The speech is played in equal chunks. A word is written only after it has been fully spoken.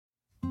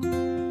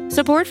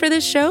Support for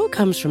this show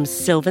comes from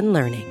Sylvan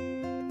Learning.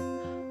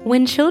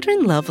 When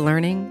children love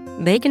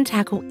learning, they can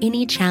tackle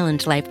any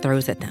challenge life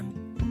throws at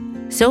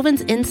them.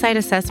 Sylvan's Insight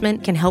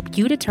Assessment can help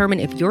you determine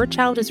if your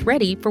child is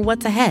ready for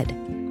what's ahead.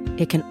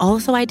 It can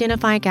also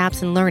identify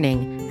gaps in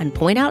learning and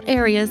point out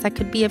areas that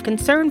could be of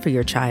concern for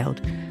your child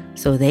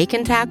so they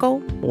can tackle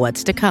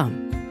what's to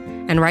come.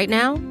 And right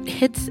now,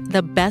 it's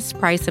the best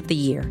price of the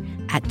year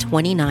at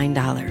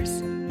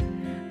 $29.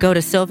 Go to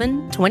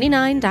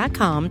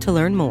sylvan29.com to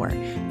learn more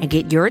and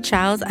get your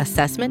child's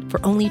assessment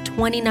for only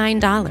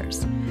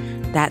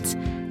 $29. That's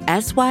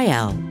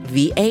SYLVAN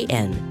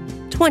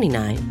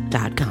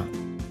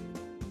 29.com.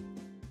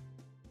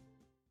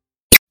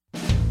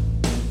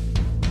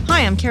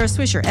 Hi, I'm Kara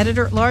Swisher,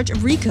 editor-at-large of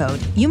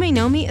Recode. You may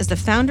know me as the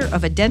founder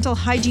of a dental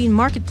hygiene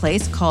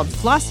marketplace called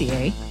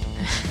Flossier.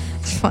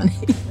 It's funny.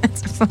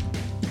 That's funny.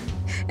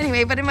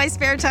 Anyway, but in my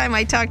spare time,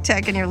 I talk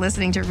tech, and you're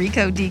listening to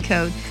Recode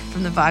Decode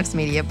from the Vox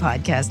Media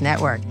Podcast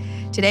Network.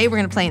 Today, we're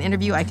going to play an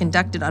interview I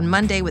conducted on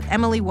Monday with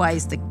Emily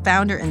Weiss, the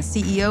founder and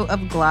CEO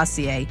of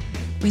Glossier.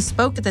 We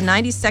spoke at the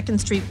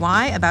 92nd Street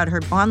Y about her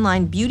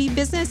online beauty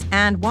business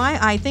and why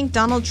I think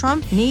Donald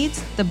Trump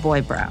needs the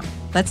boy brow.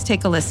 Let's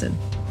take a listen.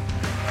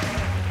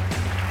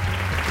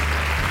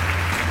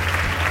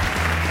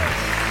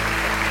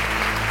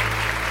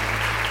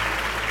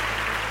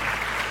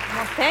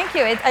 Thank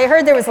you. I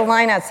heard there was a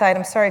line outside.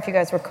 I'm sorry if you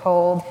guys were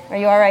cold. Are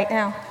you all right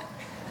now?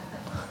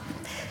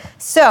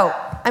 So,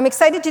 I'm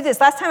excited to do this.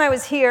 Last time I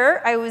was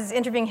here, I was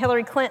interviewing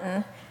Hillary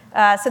Clinton.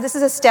 So this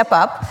is a step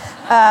up.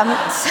 And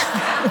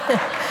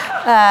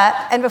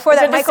before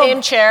that, Michael... Is it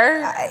the same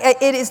chair?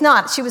 It is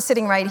not. She was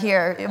sitting right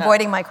here,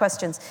 avoiding my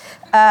questions.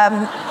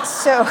 But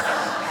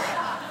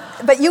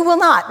you will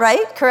not,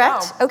 right?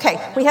 Correct? No. Okay.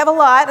 We have a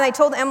lot, and I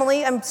told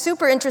Emily I'm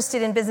super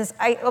interested in business.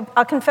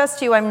 I'll confess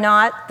to you, I'm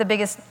not the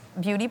biggest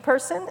beauty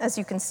person, as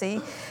you can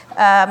see.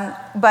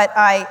 But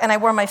I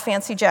wore my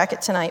fancy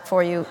jacket tonight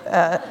for you,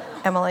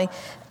 Emily.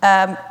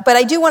 But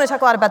I do want to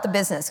talk a lot about the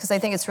business, because I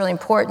think it's really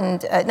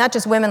important, not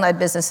just women-led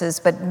businesses,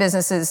 but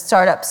businesses,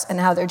 startups, and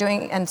how they're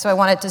doing. And so I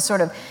wanted to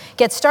sort of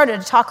get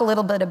started to talk a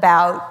little bit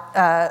about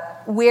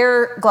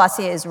where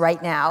Glossier is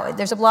right now.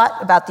 There's a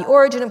lot about the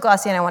origin of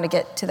Glossier, and I want to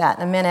get to that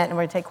in a minute, and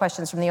we're going to take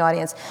questions from the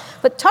audience.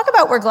 But talk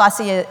about where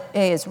Glossier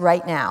is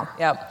right now.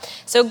 Yeah.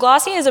 So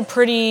Glossier is a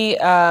pretty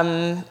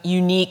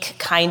unique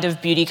kind of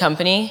beauty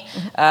company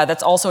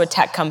that's also a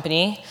tech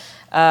company.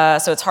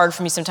 So it's hard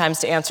for me sometimes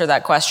to answer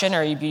that question,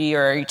 are you beauty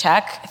or are you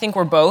tech? I think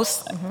we're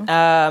both.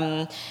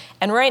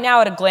 And right now,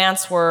 at a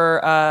glance, we're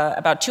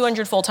about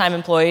 200 full-time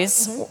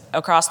employees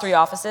across 3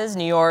 offices,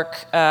 New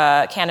York,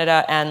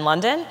 Canada, and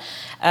London.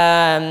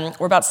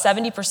 We're about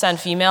 70%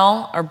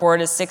 female. Our board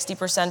is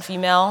 60%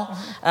 female.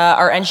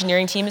 Our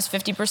engineering team is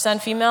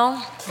 50%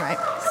 female. Right.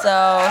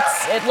 So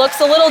it looks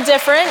a little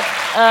different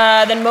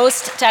than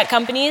most tech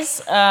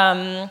companies.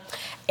 And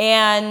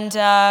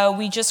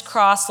we just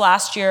crossed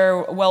last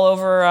year well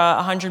over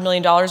 $100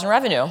 million in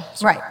revenue.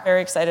 So right. We're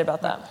very excited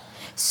about that.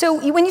 So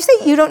when you say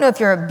you don't know if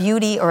you're a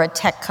beauty or a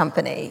tech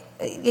company,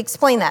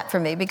 explain that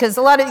for me, because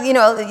a lot of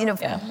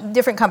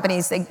different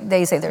companies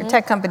they say they're a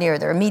tech company or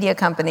they're a media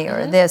company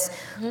or this.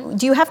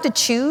 Do you have to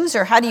choose,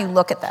 or how do you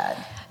look at that?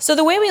 So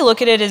the way we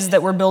look at it is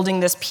that we're building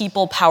this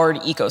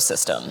people-powered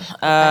ecosystem.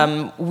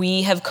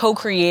 We have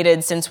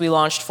co-created since we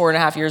launched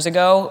 4.5 years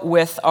ago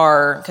with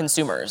our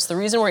consumers. The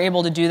reason we're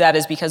able to do that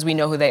is because we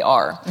know who they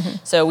are.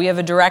 So we have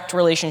a direct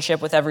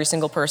relationship with every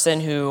single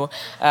person who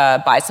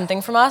buys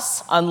something from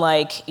us,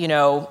 unlike,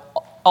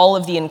 all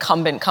of the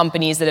incumbent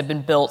companies that have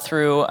been built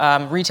through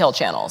retail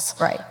channels.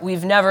 Right.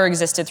 We've never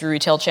existed through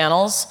retail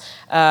channels.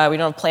 We don't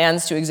have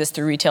plans to exist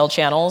through retail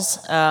channels.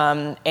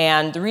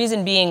 And the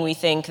reason being, we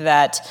think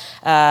that,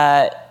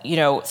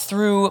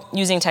 through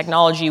using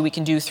technology, we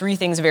can do 3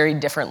 things very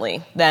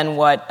differently than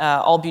what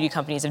all beauty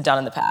companies have done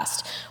in the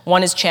past.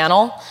 One is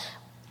channel,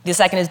 the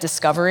second is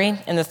discovery,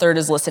 and the third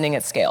is listening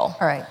at scale.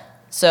 All right.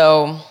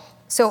 So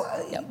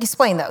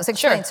explain those.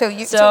 Explain.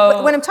 Sure.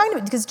 So when I'm talking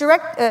about, because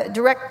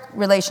direct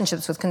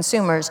relationships with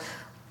consumers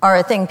are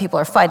a thing people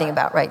are fighting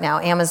about right now.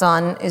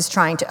 Amazon is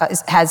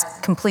has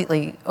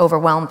completely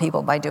overwhelmed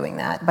people by doing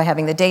that, by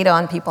having the data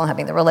on people and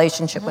having the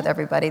relationship with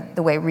everybody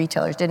the way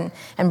retailers didn't,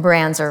 and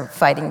brands are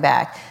fighting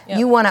back. Yep.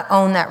 You want to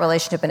own that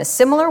relationship in a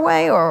similar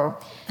way, or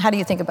how do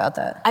you think about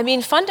that? I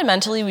mean,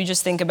 fundamentally, we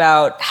just think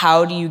about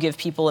how do you give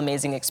people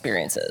amazing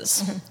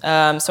experiences.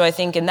 So I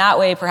think in that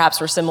way, perhaps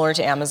we're similar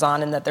to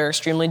Amazon in that they're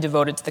extremely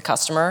devoted to the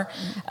customer.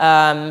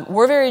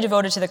 We're very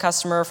devoted to the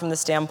customer from the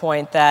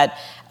standpoint that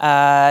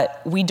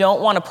we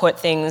don't want to put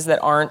things that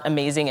aren't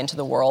amazing into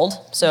the world.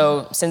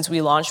 So since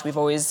we launched, we've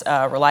always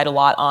relied a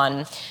lot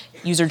on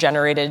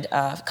user-generated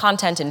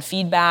content and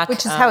feedback.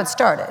 Which is how it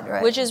started,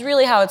 right? Which is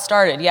really how it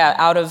started, yeah,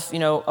 out of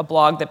a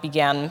blog that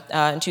began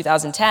in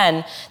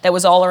 2010 that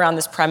was all around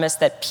this premise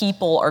that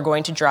people are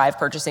going to drive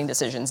purchasing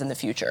decisions in the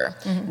future.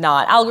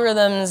 Not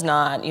algorithms,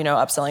 not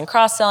upselling,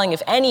 cross-selling.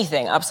 If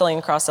anything, upselling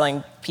and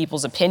cross-selling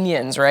people's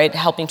opinions, right?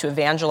 Helping to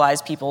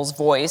evangelize people's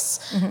voice,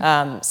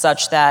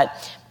 such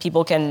that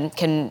people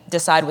can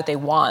decide what they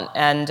want.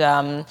 And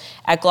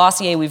at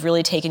Glossier, we've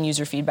really taken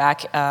user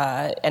feedback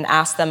and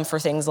asked them for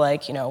things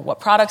like, what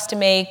products to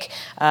make,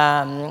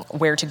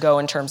 where to go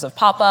in terms of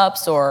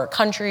pop-ups or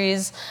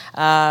countries,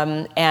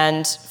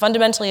 and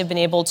fundamentally have been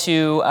able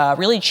to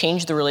really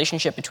change the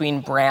relationship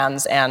between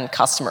brands and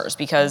customers.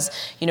 Because,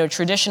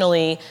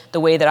 traditionally,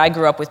 the way that I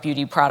grew up with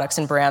beauty products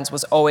and brands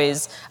was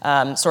always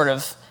sort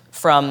of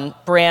from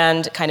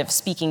brand kind of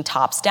speaking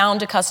tops down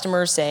to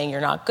customers, saying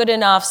you're not good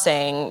enough,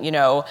 saying,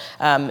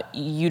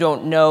 you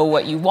don't know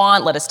what you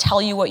want, let us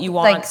tell you what you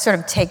want. Like sort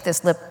of take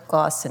this lip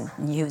gloss and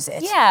use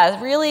it.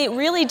 Yeah, really,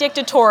 really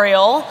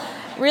dictatorial.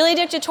 Really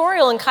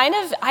dictatorial and kind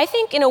of, I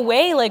think in a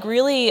way, like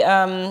really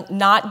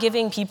not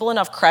giving people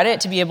enough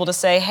credit to be able to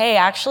say, hey,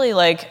 actually,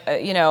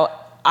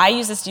 I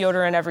use this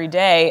deodorant every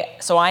day,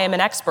 so I am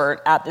an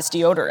expert at this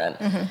deodorant.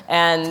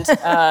 And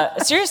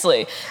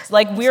seriously,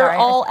 we're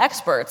all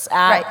experts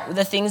at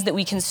the things that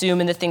we consume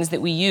and the things that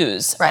we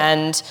use.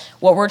 And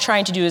what we're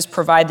trying to do is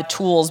provide the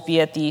tools, be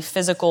it the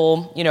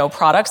physical,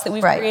 products that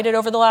we've created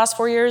over the last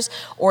 4 years,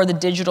 or the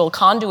digital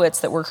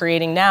conduits that we're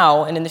creating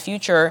now and in the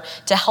future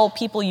to help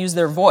people use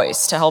their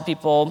voice, to help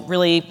people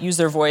really use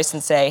their voice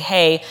and say,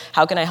 hey,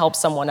 how can I help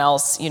someone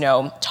else,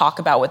 talk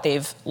about what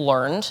they've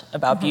learned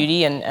about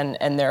beauty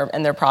and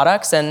their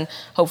products, and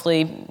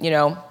hopefully,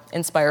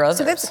 inspire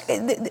others. So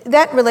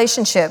that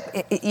relationship,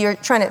 you're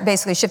trying to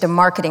basically shift a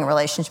marketing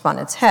relationship on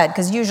its head,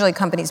 because usually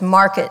companies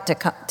market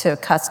to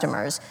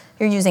customers.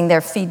 You're using their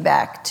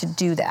feedback to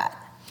do that.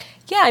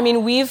 Yeah,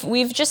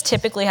 we've just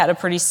typically had a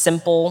pretty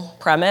simple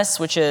premise,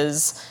 which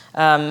is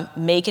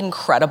make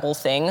incredible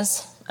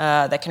things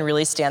that can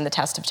really stand the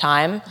test of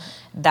time.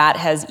 That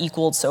has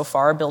equaled so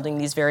far building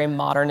these very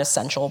modern,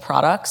 essential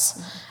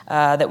products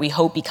that we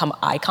hope become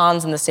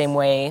icons in the same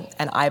way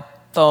an iPhone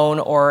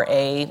or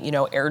a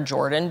Air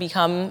Jordan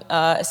become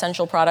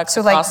essential products.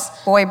 So like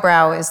Boy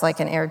Brow is like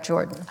an Air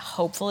Jordan.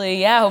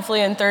 Hopefully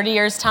in 30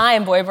 years'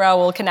 time, Boy Brow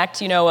will connect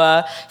a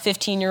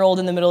 15-year-old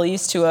in the Middle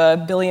East to a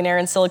billionaire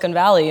in Silicon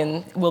Valley,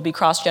 and will be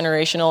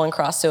cross-generational and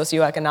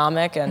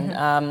cross-socioeconomic.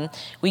 And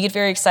we get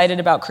very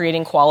excited about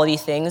creating quality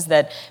things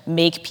that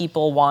make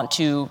people want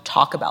to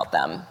talk about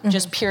them.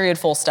 Just period,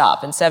 full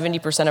stop. And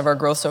 70% of our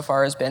growth so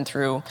far has been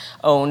through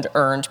owned,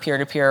 earned,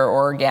 peer-to-peer,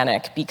 or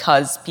organic,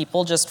 because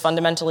people just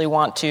fundamentally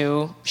want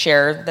to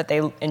share that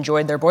they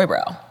enjoyed their Boy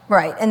Brow.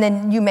 Right, and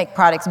then you make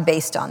products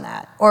based on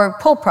that, or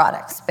pull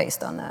products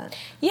based on that.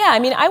 Yeah,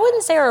 I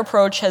wouldn't say our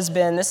approach has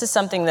been, this is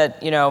something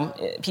that,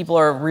 people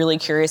are really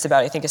curious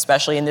about, I think,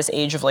 especially in this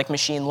age of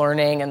machine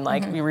learning and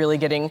we really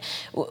getting,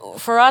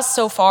 for us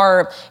so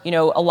far,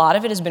 a lot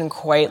of it has been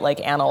quite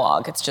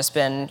analog. It's just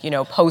been,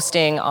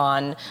 posting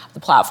on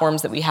the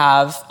platforms that we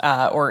have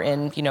or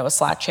in, a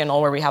Slack channel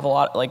where we have a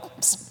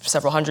lot,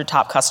 several hundred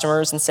top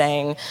customers, and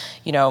saying,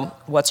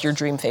 what's your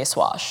dream face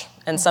wash?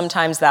 And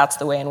sometimes that's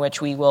the way in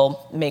which we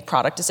will make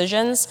product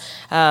decisions.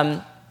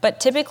 But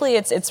typically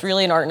it's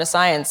really an art and a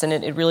science, and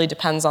it really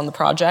depends on the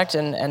project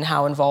and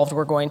how involved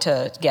we're going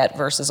to get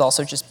versus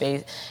also just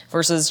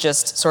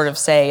sort of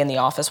say in the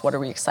office, what are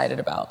we excited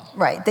about?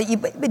 Right.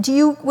 But would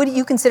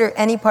you consider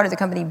any part of the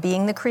company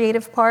being the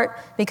creative part?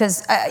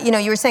 Because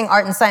you were saying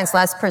art and science.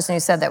 Last person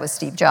who said that was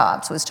Steve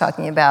Jobs, was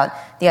talking about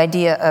the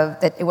idea of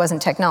that it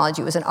wasn't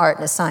technology, it was an art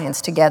and a science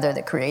together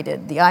that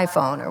created the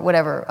iPhone or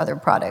whatever other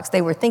products.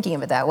 They were thinking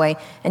of it that way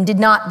and did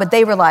not, but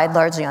they relied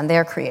largely on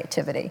their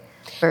creativity.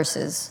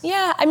 Versus?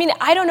 Yeah,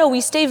 I don't know.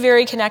 We stay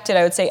very connected.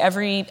 I would say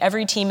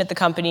every team at the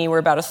company, we're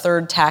about a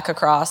third tech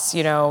across,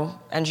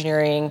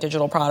 engineering,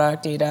 digital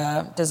product,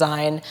 data,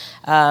 design,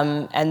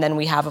 and then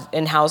we have an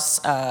in-house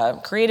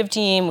creative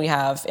team. We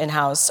have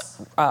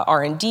in-house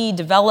R&D,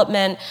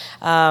 development,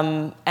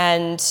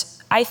 and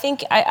I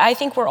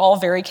think we're all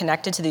very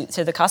connected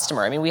to the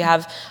customer. We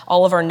have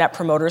all of our Net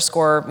Promoter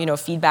Score,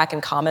 feedback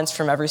and comments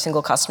from every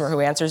single customer who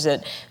answers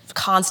it,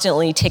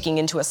 constantly ticking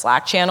into a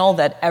Slack channel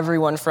that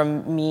everyone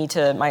from me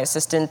to my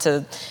assistant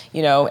to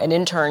an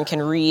intern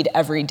can read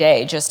every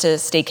day, just to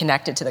stay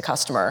connected to the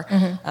customer.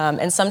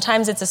 And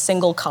sometimes it's a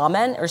single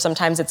comment, or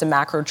sometimes it's a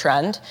macro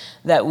trend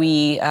that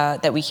we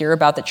hear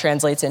about that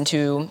translates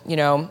into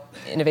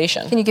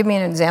innovation. Can you give me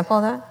an example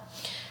of that?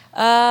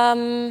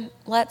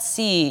 Let's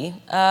see.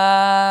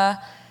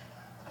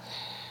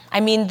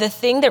 The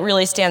thing that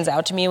really stands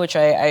out to me, which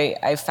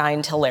I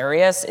find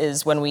hilarious,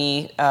 is when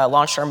we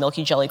launched our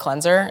Milky Jelly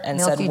Cleanser and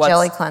Milky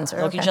Jelly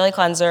Cleanser. Jelly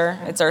Cleanser.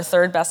 It's our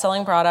third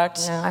best-selling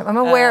product. Yeah, I'm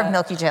aware of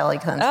Milky Jelly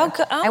Cleanser.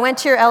 Oh, I went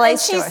to your LA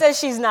store. She says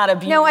she's not a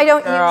beauty No, I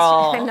don't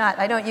girl. I'm not.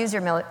 I don't use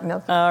your Milky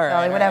right,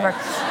 Jelly, whatever.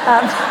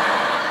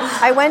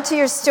 I went to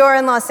your store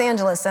in Los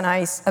Angeles and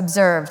I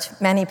observed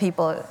many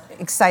people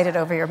excited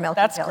over your Milky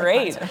Jelly That's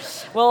great.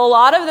 Cleanser. Well, a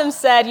lot of them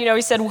said,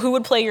 he said, who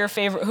would play your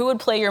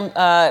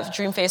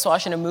dream face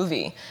wash in a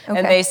movie? Okay.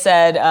 And they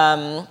said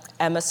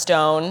Emma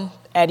Stone,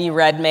 Eddie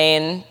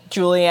Redmayne,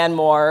 Julianne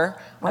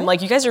Moore, I'm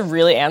like, you guys are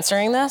really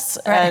answering this?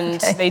 Right, and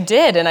okay. they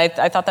did, and I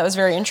thought that was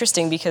very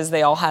interesting because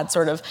they all had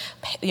sort of,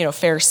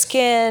 fair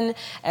skin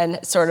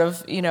and sort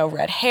of,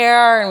 red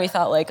hair, and we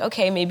thought like,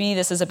 okay, maybe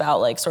this is about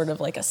like sort of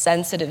like a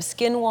sensitive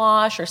skin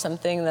wash or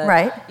something that,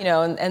 right.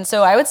 And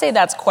so I would say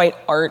that's quite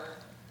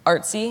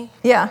artsy,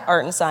 yeah,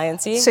 art and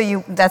sciencey.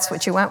 So that's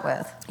what you went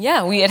with.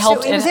 Yeah, it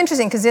helped. So it was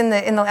interesting because in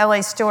the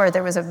LA store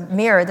there was a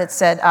mirror that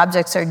said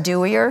objects are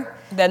dewier.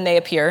 Then they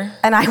appear.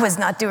 And I was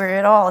not dewy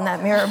at all in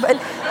that mirror, but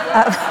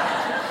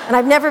and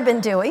I've never been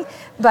dewy,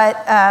 but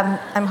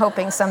I'm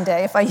hoping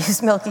someday if I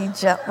use milky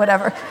gel,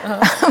 whatever.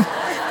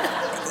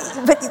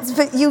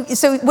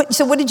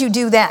 So what did you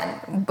do then?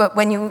 But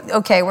when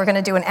we're going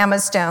to do an Emma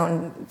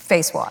Stone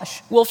face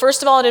wash. Well,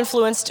 first of all, it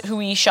influenced who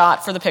we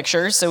shot for the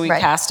pictures. So we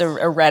cast a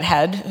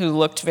redhead who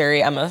looked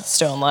very Emma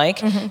Stone-like.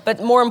 Mm-hmm.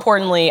 But more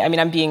importantly, I mean,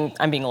 I'm being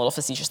a little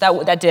facetious.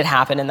 That did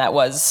happen, and that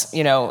was,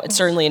 it's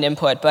certainly an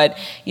input. But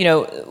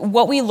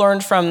what we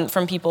learned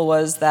from people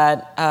was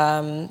that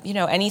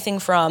anything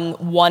from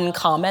one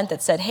comment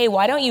that said, "Hey,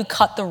 why don't you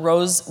cut the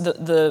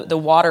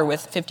water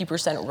with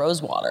 50%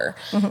 rose water?"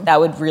 Mm-hmm. That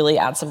would really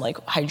add some like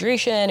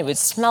hydration. It would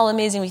smell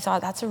amazing. We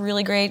thought that's a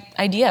really great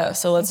idea,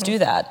 so let's do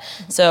that.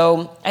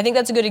 So I think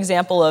that's a good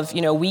example of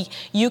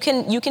you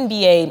can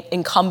be a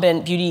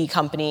incumbent beauty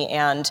company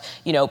and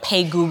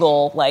pay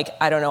Google like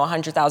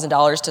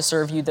 $100,000 to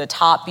serve you the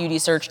top beauty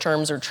search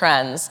terms or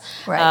trends,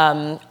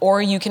 right.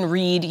 Or you can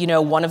read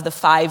one of the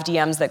 5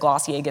 DMs that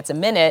Glossier gets a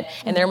minute,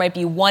 and there might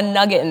be one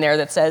nugget in there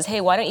that says,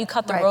 "Hey, why don't you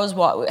cut the rose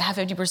water, have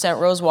 50%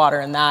 rose water?"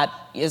 And that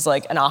is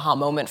like an aha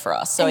moment for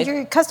us. So and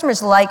your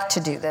customers like to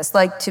do this,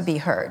 like to be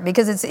heard,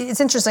 because it's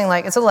interesting.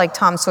 Like it's a little like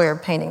Tom Sawyer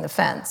painting the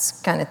fence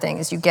kind of thing.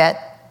 Is you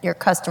get your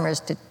customers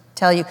to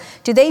tell you,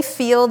 do they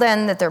feel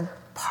then that they're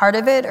part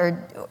of it,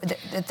 or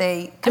that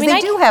they? Because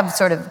they do have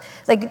sort of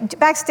like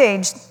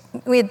backstage.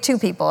 We had 2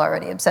 people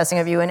already obsessing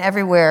over you, and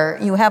everywhere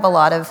you have a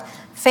lot of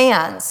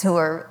fans who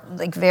are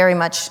like very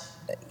much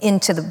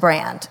into the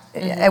brand.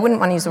 Mm-hmm. I wouldn't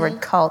want to use the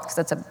word cult because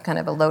that's a kind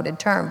of a loaded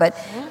term, but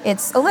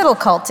it's a little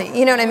culty.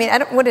 You know what I mean?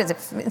 What is it?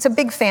 It's a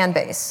big fan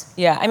base.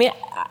 Yeah, I mean,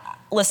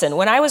 listen,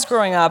 when I was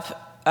growing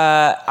up,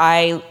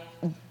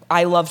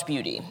 I loved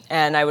beauty,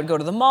 and I would go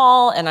to the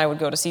mall, and I would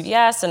go to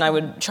CVS, and I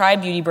would try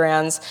beauty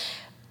brands.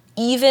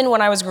 Even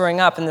when I was growing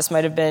up, and this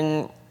might have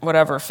been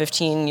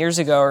 15 years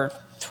ago or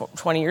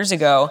 20 years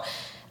ago,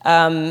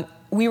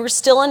 we were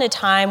still in a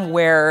time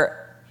where,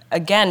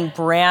 again,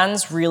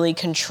 brands really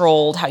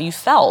controlled how you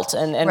felt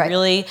and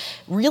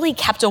really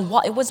kept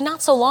it was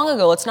not so long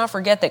ago. Let's not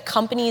forget that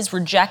companies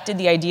rejected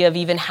the idea of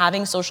even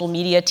having social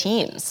media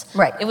teams.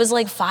 Right. It was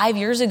like 5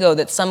 years ago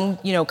that some,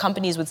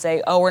 companies would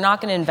say, "Oh, we're not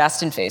going to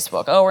invest in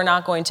Facebook. Oh, we're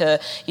not going to,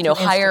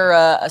 hire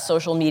a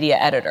social media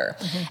editor."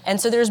 Mm-hmm.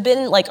 And so there's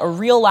been like a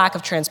real lack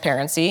of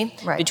transparency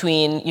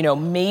between,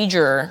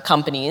 major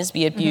companies,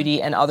 be it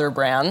beauty and other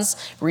brands,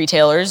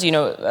 retailers,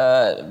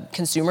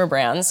 consumer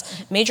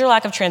brands, major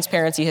lack of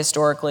transparency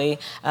historically,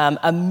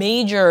 a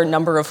major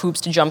number of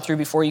hoops to jump through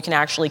before you can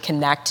actually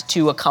connect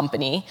to a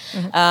company.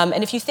 Mm-hmm.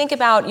 And if you think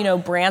about,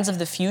 brands of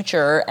the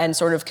future and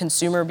sort of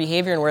consumer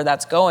behavior and where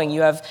that's going,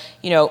 you have,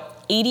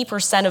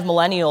 80% of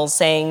millennials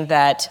saying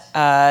that,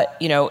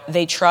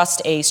 they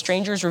trust a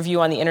stranger's review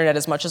on the internet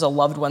as much as a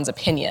loved one's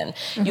opinion.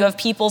 Mm-hmm. You have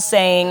people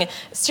saying,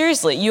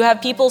 seriously,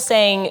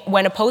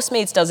 when a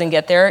Postmates doesn't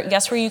get there,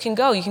 guess where you can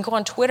go? You can go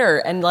on Twitter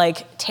and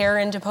like tear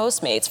into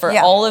Postmates for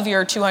all of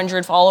your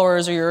 200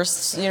 followers or your,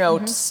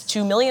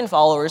 2 million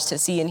followers to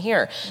see and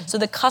hear. Mm-hmm. So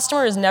the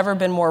customer has never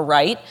been more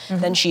right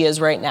than she is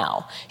right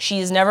now. She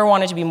has never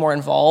wanted to be more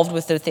involved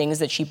with the things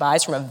that she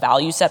buys from a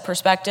value set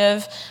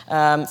perspective,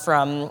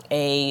 from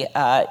a,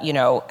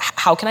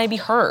 how can I be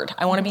heard?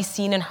 I want to be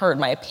seen and heard.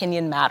 My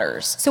opinion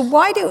matters. So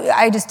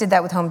I just did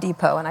that with Home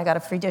Depot and I got a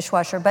free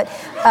dishwasher, but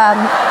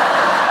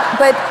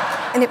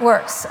and it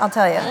works, I'll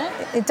tell you.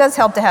 It does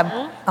help to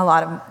have a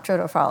lot of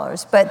Twitter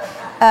followers, but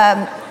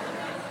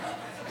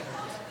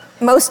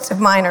most of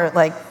mine are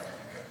like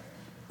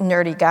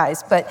nerdy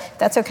guys, but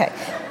that's okay.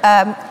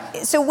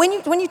 So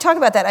when you talk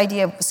about that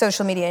idea of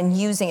social media and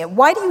using it,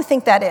 why do you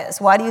think that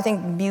is? Why do you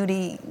think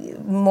beauty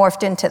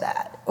morphed into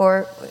that?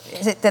 Or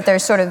is it that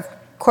there's sort of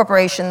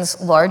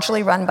corporations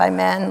largely run by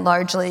men,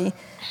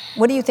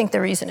 what do you think the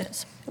reason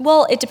is?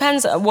 Well, it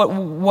depends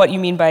what you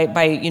mean by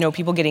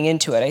people getting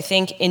into it. I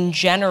think in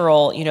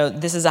general,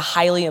 this is a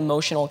highly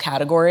emotional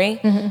category,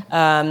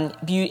 and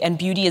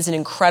beauty is an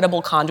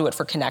incredible conduit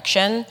for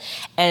connection,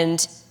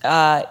 and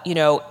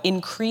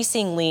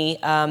increasingly.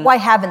 Why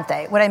haven't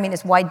they? What I mean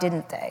is, why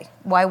didn't they?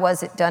 Why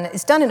was it done?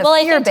 It's done in a fear-based.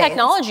 Well, I think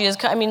technology is.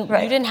 You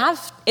didn't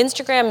have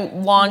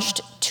Instagram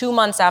launched 2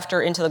 months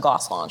after Into the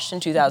Gloss launched in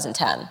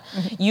 2010.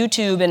 Mm-hmm.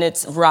 YouTube and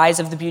its rise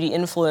of the beauty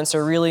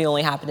influencer really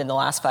only happened in the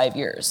last 5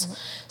 years. Mm-hmm.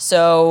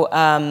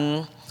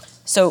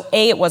 So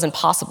A, it wasn't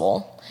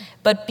possible.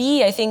 But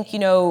B, I think,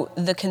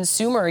 the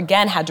consumer,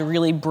 again, had to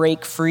really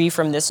break free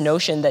from this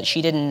notion that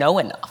she didn't know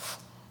enough.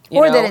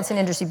 Or that it's an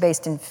industry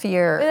based in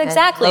fear.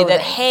 Exactly, and that,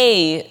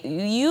 hey,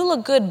 you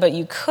look good, but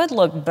you could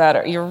look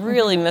better. You're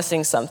really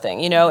missing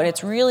something, and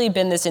it's really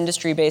been this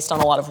industry based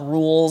on a lot of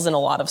rules and a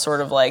lot of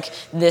sort of like,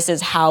 this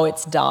is how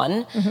it's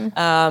done.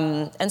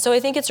 And so I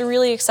think it's a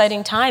really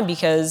exciting time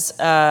because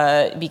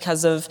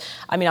of,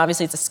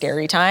 obviously it's a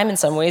scary time in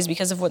some ways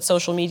because of what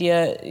social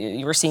media,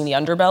 we're seeing the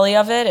underbelly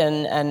of it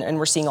and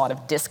we're seeing a lot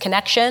of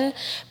disconnection.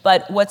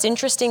 But what's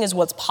interesting is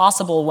what's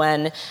possible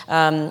when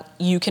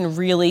you can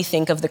really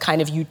think of the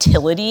kind of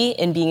utility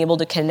in being able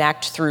to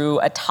connect through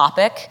a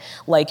topic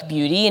like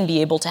beauty and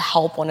be able to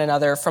help one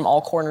another from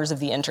all corners of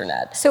the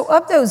internet. So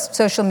of those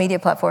social media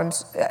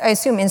platforms, I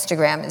assume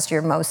Instagram is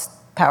your most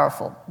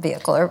powerful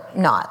vehicle, or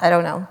not? I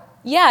don't know.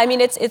 Yeah,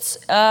 it's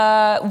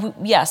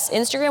yes,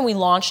 Instagram we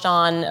launched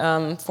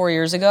on 4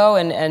 years ago,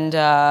 and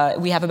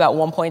we have about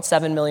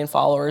 1.7 million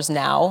followers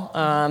now,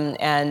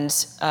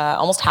 and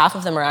almost half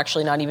of them are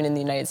actually not even in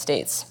the United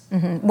States.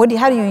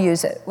 How do you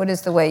use it? What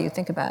is the way you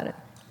think about it?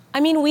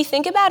 We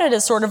think about it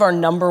as sort of our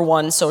number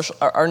one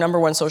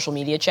social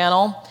media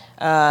channel.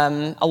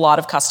 A lot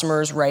of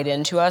customers write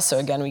into us, so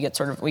again, we get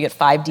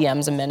 5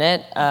 DMs a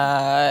minute,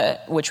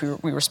 which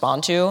we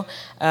respond to,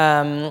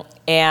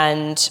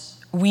 and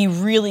we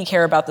really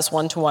care about this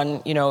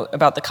one-to-one,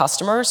 about the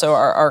customer. So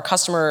our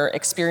customer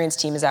experience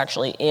team is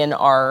actually in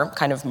our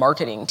kind of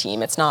marketing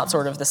team. It's not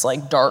sort of this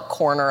like dark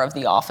corner of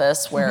the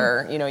office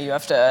where, you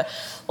have to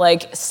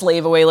like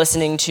slave away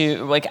listening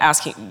to like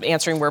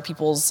answering where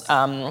people's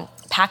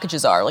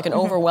packages are. Like an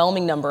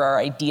overwhelming number are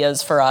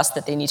ideas for us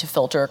that they need to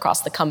filter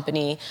across the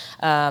company.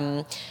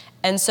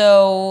 And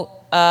so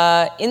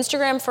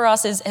Instagram for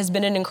us has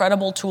been an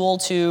incredible tool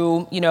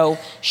to,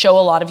 show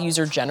a lot of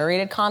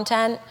user-generated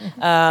content.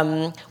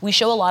 We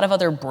show a lot of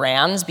other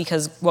brands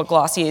because what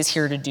Glossier is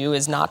here to do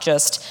is not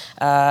just,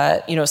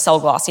 sell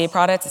Glossier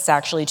products. It's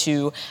actually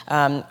to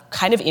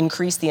kind of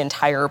increase the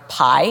entire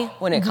pie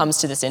when it comes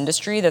to this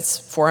industry. That's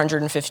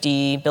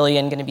 $450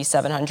 billion, going to be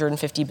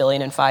 $750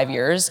 billion in 5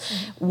 years.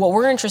 What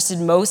we're interested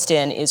most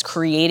in is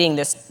creating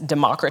this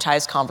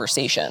democratized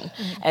conversation.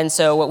 And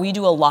so what we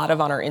do a lot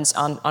of on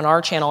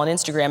our channel on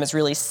Instagram is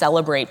really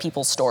celebrate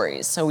people's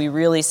stories. So we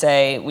really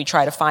say, we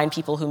try to find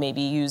people who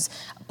maybe use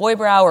Boy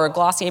Brow or a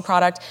Glossier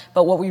product,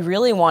 but what we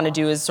really want to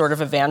do is sort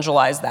of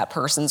evangelize that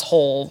person's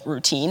whole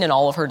routine and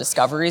all of her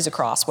discoveries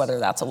across whether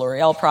that's a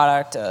L'Oreal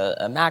product,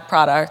 a MAC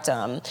product.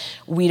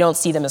 We don't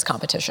see them as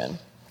competition.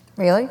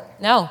 Really?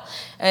 No.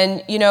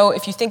 And,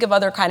 if you think of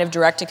other kind of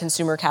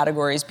direct-to-consumer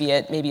categories, be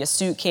it maybe a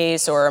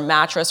suitcase or a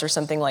mattress or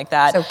something like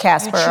that. So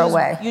Casper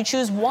away. You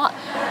choose one.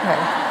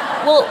 Right.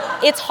 Well,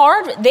 it's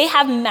hard. They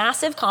have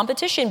massive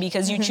competition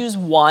because you choose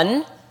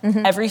one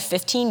every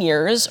 15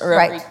 years or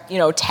every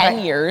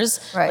 10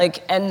 years.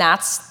 Right. And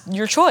that's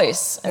your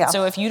choice. And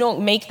so if you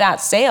don't make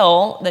that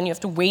sale, then you have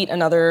to wait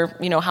another,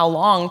 how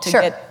long to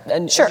get a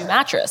new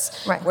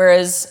mattress. Right.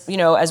 Whereas,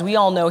 as we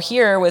all know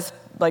here with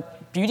like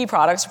beauty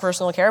products,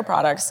 personal care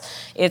products,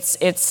 I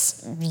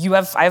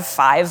have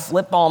 5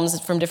 lip balms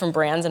from different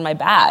brands in my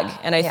bag.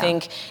 And I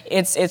think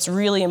it's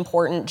really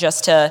important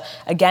just to,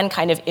 again,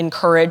 kind of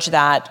encourage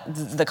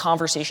the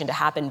conversation to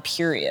happen,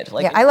 period.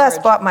 I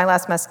last bought my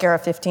last mascara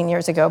 15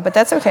 years ago, but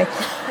that's okay.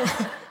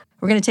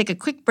 We're going to take a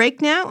quick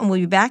break now, and we'll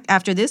be back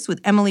after this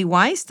with Emily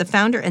Weiss, the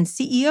founder and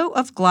CEO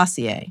of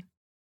Glossier.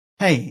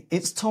 Hey,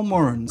 it's Tom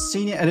Warren,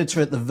 Senior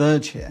Editor at The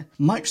Verge here.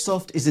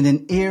 Microsoft is in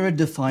an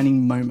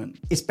era-defining moment.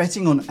 It's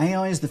betting on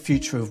AI as the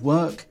future of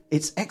work,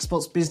 its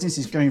Xbox business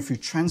is going through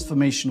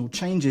transformational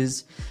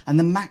changes, and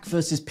the Mac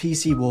versus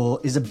PC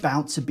war is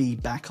about to be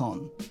back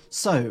on.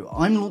 So,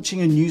 I'm launching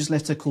a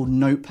newsletter called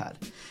Notepad.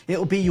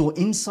 It'll be your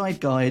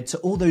inside guide to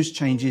all those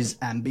changes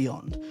and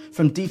beyond.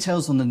 From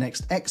details on the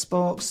next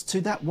Xbox,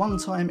 to that one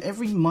time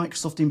every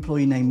Microsoft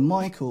employee named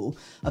Michael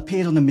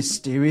appeared on a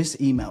mysterious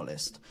email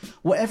list.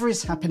 Whatever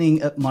is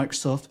happening at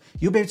Microsoft,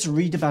 you'll be able to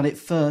read about it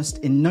first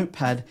in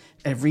Notepad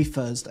every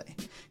Thursday.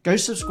 Go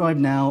subscribe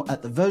now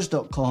at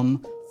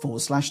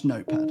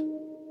theverge.com/notepad.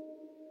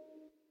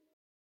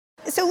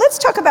 So let's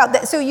talk about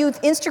that. So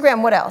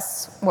Instagram, what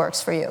else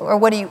works for you? Or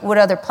what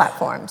other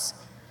platforms?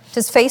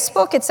 Does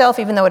Facebook itself,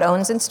 even though it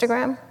owns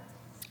Instagram?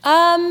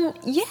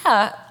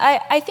 Yeah,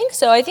 I think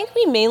so. I think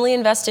we mainly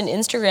invest in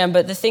Instagram,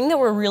 but the thing that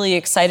we're really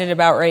excited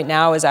about right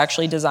now is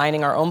actually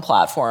designing our own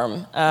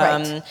platform.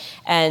 Right.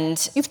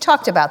 And you've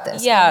talked about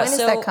this. Yeah. When is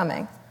that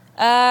coming?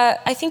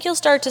 I think you'll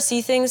start to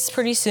see things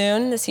pretty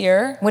soon this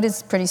year. What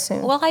is pretty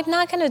soon? Well, I'm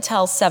not going to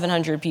tell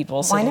 700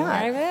 people. Why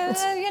not?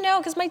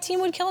 Because my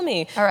team would kill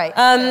me. All right.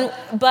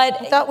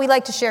 But I thought we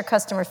like to share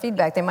customer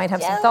feedback. They might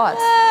have some thoughts.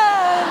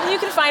 You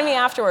can find me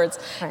afterwards.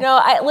 Right. No,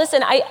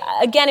 listen.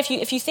 Again,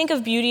 if you think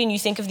of beauty and you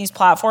think of these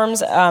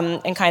platforms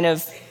and kind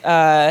of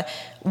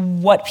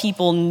what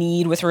people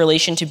need with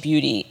relation to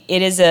beauty,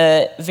 it is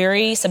a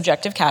very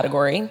subjective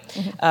category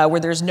where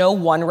there's no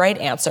one right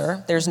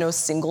answer. There's no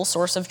single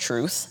source of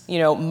truth.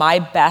 My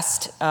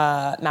best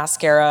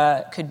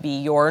mascara could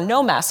be your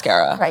no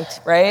mascara,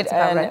 right?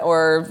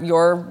 Or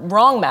your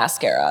wrong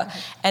mascara.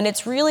 And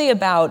it's really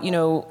about,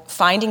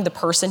 finding the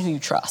person who you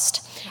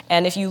trust.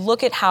 And if you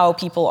look at how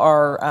people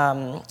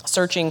are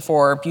searching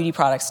for beauty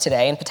products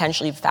today, and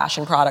potentially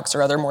fashion products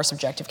or other more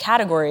subjective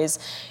categories,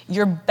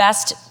 your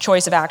best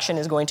choice of action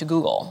is going to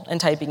Google and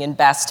typing in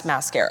best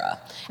mascara.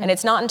 And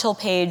it's not until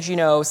page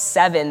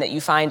 7 that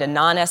you find a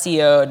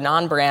non-SEO'd,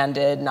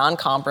 non-branded,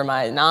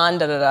 non-compromised,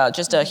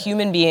 just a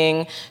human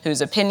being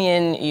whose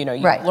opinion, you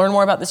learn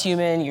more about this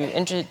human.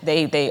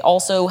 They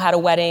also had a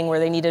wedding where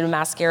they needed a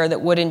mascara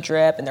that wouldn't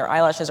drip, and their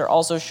eyelashes are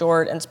also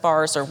short and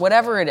sparse, or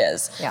whatever it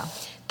is. Yeah.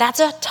 That's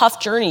a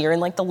tough journey. You're in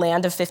like the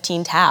land of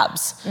 15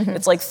 tabs.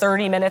 It's like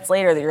 30 minutes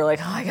later that you're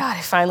like, oh my God,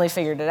 I finally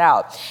figured it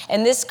out.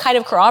 And this kind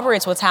of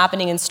corroborates what's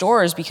happening in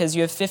stores, because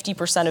you have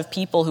 50% of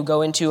people who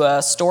go into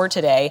a store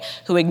today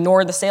who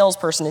ignore the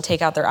salesperson to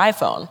take out their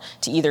iPhone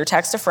to either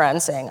text a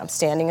friend saying, I'm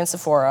standing in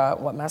Sephora,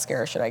 what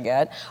mascara should I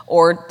get?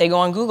 Or they go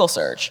on Google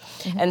search.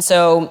 And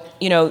so,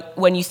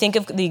 when you think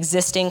of the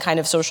existing kind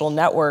of social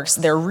networks,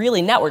 they're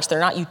really networks, they're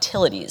not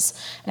utilities.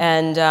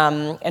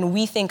 And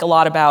we think a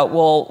lot about,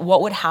 well,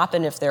 what would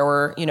happen if there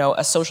were,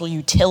 a social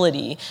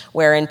utility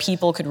wherein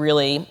people could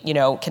really,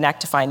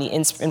 connect to find the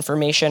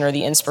information or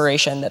the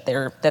inspiration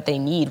that they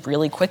need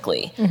really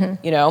quickly,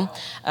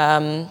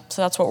 So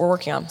that's what we're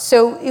working on.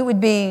 So it would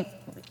be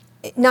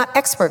not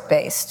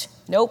expert-based.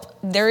 Nope,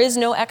 there is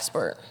no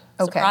expert.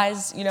 Okay.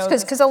 Surprise,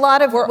 because a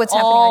lot of what's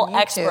happening on YouTube. We're all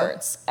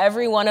experts.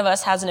 Every one of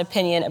us has an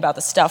opinion about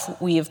the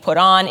stuff we've put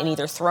on and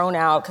either thrown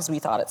out because we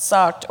thought it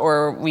sucked,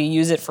 or we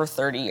use it for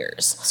 30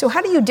 years. So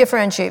how do you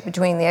differentiate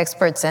between the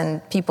experts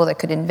and people that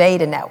could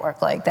invade a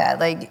network like that?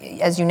 Like,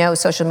 as you know,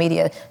 social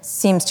media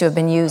seems to have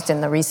been used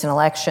in the recent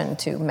election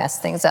to mess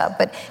things up.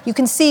 But you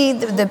can see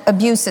the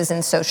abuses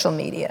in social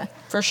media.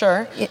 For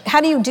sure.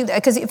 How do you do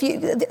that? Because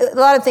a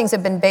lot of things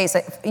have been based.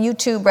 Like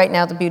YouTube right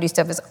now, the beauty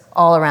stuff is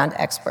all around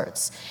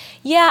experts.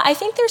 Yeah, I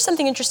think there's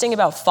something interesting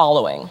about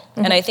following.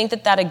 And I think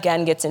that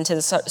again gets into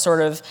the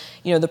sort of,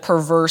 the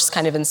perverse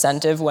kind of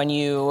incentive when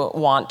you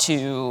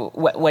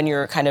when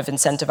you're kind of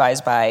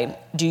incentivized by,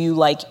 do you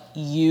like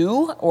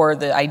you or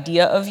the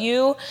idea of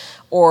you?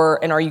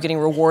 And are you getting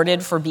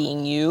rewarded for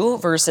being you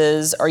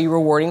versus are you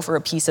rewarding for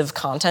a piece of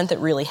content that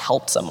really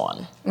helped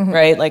someone,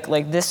 right?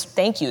 Like this,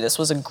 thank you, this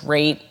was a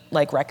great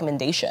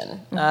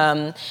recommendation.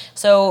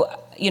 So,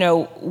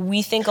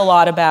 we think a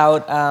lot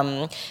about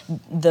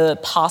the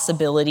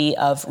possibility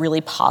of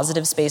really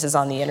positive spaces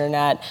on the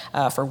internet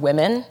for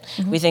women.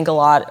 We think a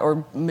lot,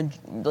 or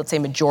let's say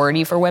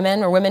majority for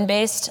women or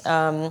women-based.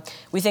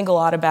 We think a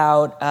lot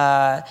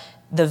about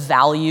the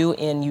value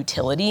in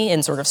utility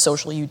and sort of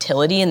social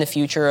utility in the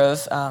future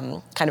of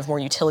kind of more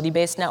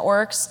utility-based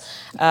networks.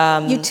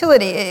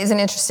 Utility is an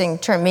interesting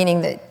term,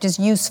 meaning that just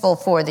useful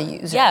for the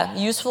user. Yeah,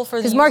 useful for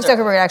the user. Because Mark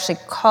Zuckerberg actually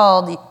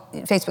called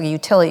Facebook a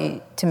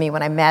utility to me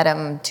when I met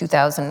him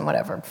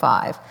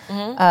 2005.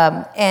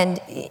 And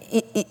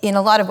in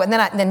a lot of,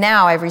 then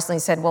now I've recently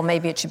said, well,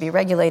 maybe it should be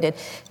regulated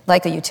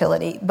like a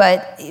utility.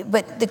 But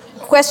the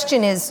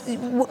question is,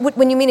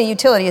 when you mean a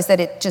utility, is that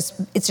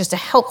it's just a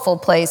helpful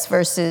place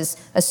versus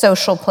a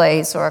social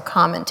place or a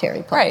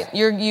commentary place. Right.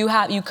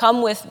 You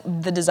come with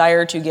the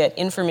desire to get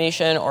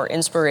information or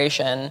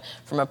inspiration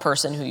from a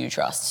person who you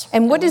trust.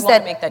 And what does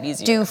that, make that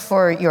easier. Do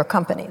for your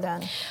company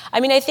then? I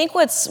mean, I think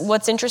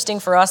what's interesting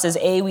for us is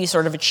we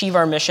sort of achieve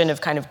our mission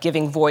of kind of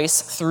giving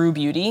voice through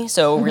beauty.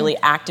 So really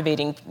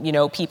activating,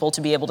 people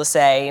to be able to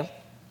say,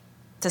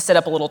 to sit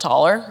up a little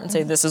taller and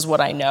say, this is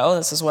what I know,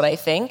 this is what I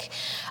think.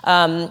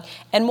 And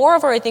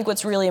moreover, I think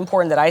what's really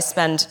important that I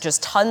spend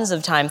just tons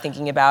of time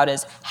thinking about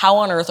is how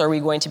on earth are we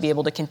going to be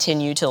able to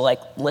continue to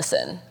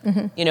listen?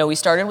 We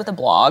started with a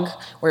blog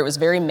where it was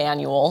very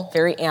manual,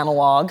 very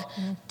analog,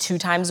 2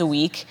 times a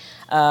week.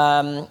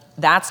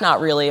 That's not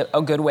really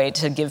a good way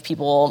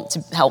to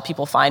help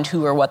people find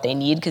who or what they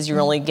need, because you're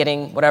only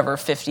getting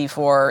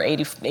 54,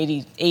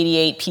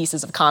 88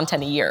 pieces of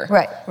content a year.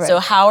 Right. So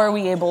how are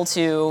we able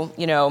to,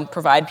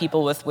 provide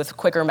people with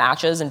quicker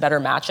matches and better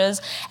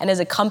matches? And as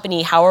a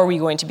company, how are we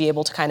going to be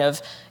able to kind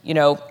of,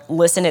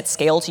 listen at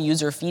scale to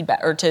user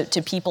feedback or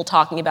to people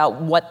talking about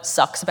what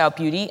sucks about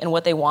beauty and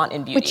what they want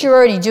in beauty? Which you're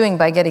already doing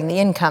by getting the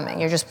incoming.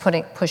 You're just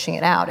pushing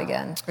it out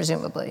again,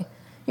 presumably.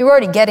 You're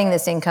already getting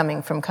this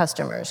incoming from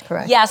customers,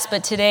 correct? Yes,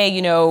 but today,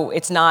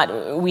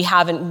 we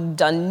haven't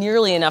done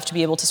nearly enough to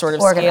be able to sort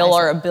of scale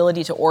our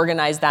ability to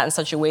organize that in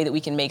such a way that we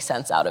can make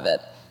sense out of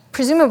it.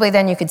 Presumably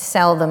then you could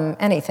sell them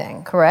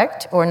anything,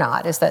 correct? Or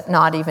not? Is that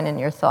not even in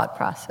your thought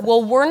process?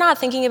 Well, we're not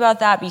thinking about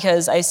that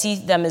because I see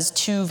them as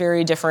 2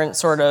 very different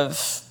sort of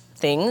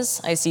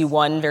things. I see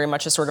one very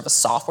much as sort of a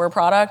software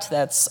product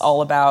that's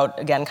all about,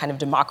 again, kind of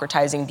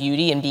democratizing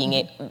beauty and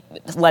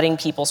letting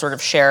people sort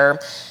of share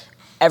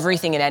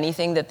everything and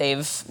anything that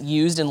they've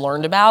used and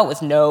learned about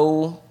with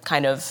no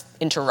kind of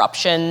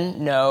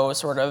interruption, no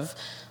sort of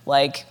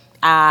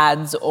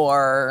ads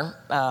or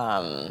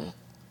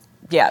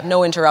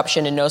no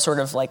interruption and no sort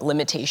of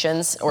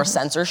limitations or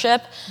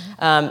censorship.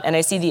 And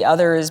I see the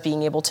other as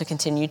being able to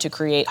continue to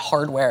create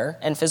hardware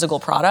and physical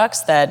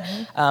products that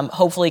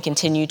hopefully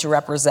continue to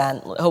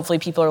represent, hopefully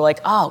people are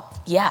like, oh,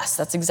 yes,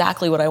 that's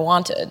exactly what I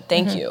wanted.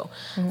 Thank you.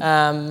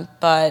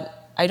 But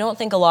I don't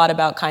think a lot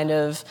about kind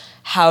of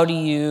how do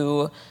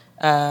you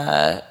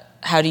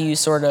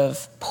sort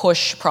of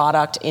push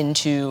product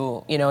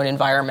into, you know, an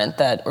environment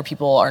where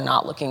people are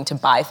not looking to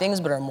buy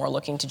things, but are more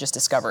looking to just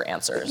discover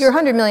answers. Your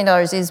 $100 million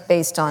is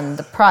based on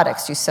the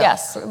products you sell.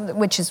 Yes.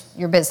 Which is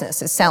your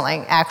business, is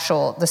selling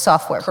the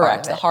software part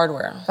Correct, of it. the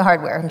hardware. The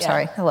hardware, I'm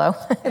sorry. Hello.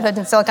 I've lived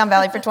in Silicon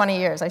Valley for 20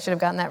 years. I should have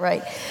gotten that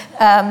right.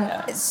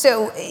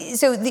 So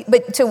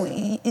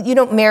you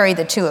don't marry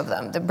the two of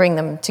them, to bring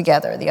them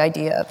together, the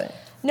idea of it.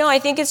 No, I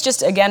think it's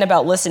just, again,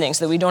 about listening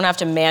so that we don't have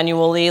to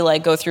manually,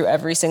 like, go through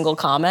every single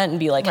comment and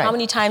be like, how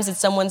many times did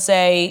someone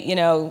say, you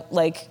know,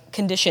 like,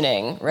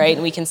 conditioning, right?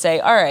 And we can say,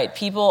 all right,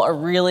 people are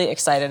really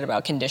excited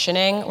about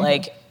conditioning.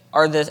 Like,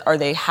 are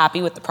they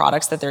happy with the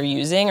products that they're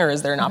using, or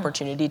is there an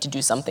opportunity to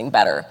do something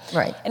better?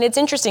 Right. And it's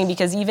interesting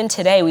because even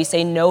today we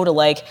say no to,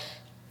 like,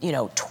 you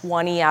know,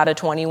 20 out of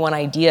 21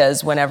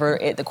 ideas whenever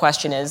the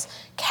question is,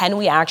 can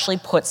we actually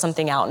put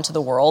something out into the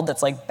world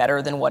that's like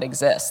better than what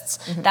exists?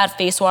 That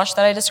face wash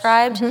that I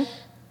described,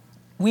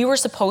 we were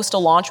supposed to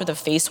launch with a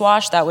face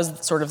wash. That was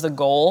sort of the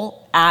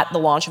goal at the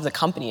launch of the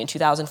company in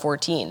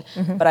 2014.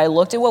 But I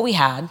looked at what we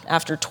had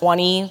after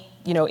 20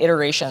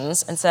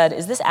 iterations and said,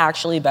 is this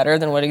actually better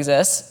than what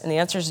exists? And the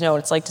answer is no.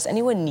 It's like, does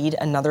anyone need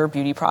another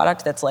beauty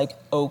product that's like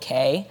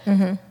okay?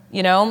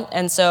 You know?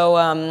 And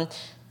so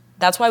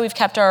that's why we've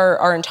kept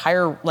our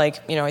entire, I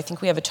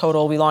think we have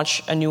we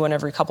launch a new one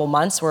every couple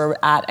months. We're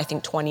at, I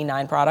think,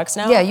 29 products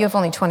now. Yeah, you have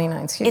only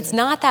 29 SKUs. It's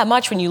not that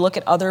much when you look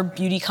at other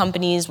beauty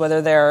companies,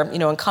 whether they're,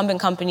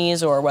 incumbent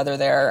companies or whether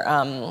they're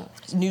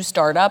new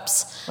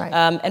startups. Right.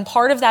 And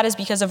part of that is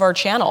because of our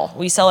channel.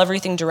 We sell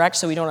everything direct,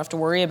 so we don't have to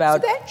worry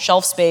about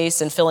shelf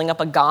space and filling up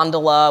a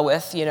gondola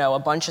with, a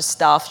bunch of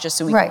stuff just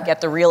so we can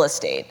get the real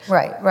estate.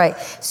 Right.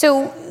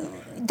 So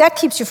that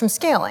keeps you from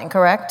scaling,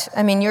 correct?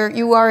 I mean,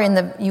 you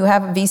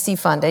have VC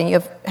funding. You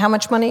have how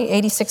much money?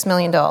 $86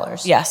 million.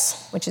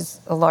 Yes. Which is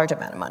a large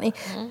amount of money.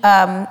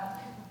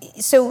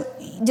 So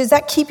does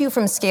that keep you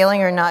from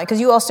scaling or not?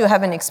 Because you also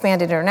haven't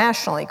expanded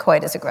internationally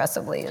quite as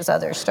aggressively as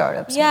other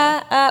startups.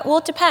 Yeah, well,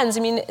 it depends. I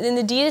mean, in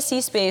the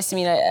D2C space,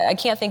 I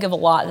can't think of a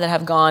lot that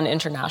have gone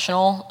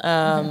international.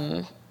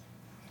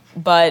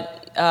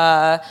 But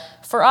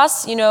for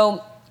us,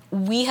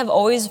 we have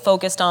always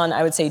focused on,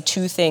 I would say,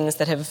 two things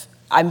that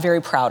I'm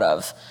very proud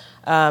of,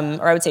 or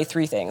I would say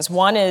three things.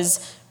 One is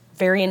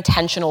very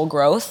intentional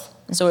growth.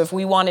 So if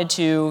we wanted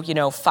to,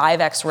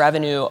 5x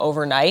revenue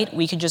overnight,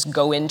 we could just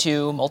go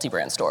into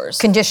multi-brand stores.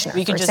 Conditioner,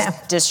 we could for just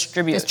example.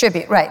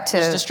 distribute, right?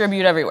 Just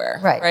distribute everywhere,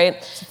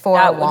 right?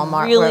 Sephora, that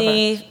Walmart, would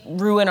really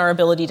ruin our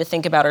ability to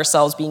think about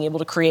ourselves being able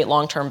to create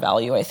long-term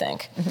value, I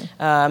think,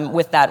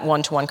 with that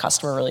one-to-one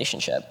customer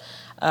relationship.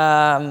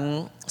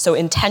 So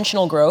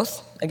intentional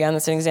growth, again,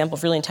 that's an example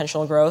of really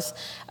intentional growth.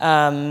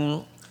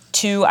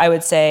 Two, I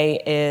would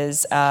say,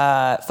 is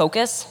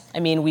focus.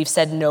 I mean, we've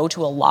said no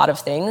to a lot of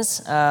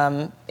things,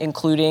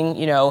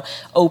 including,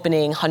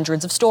 opening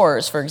hundreds of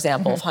stores, for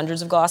example,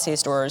 hundreds of Glossier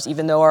stores,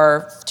 even though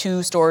our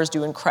 2 stores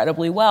do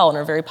incredibly well and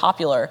are very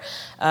popular.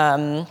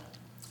 And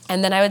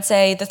then I would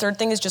say the third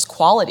thing is just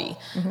quality.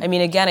 I mean,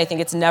 again, I think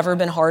it's never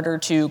been harder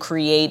to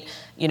create,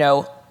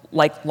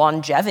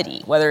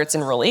 longevity, whether it's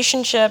in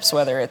relationships,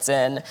 whether it's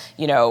in,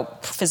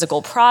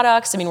 physical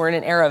products. I mean, we're in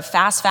an era of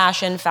fast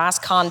fashion,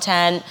 fast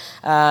content,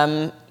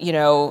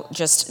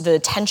 just the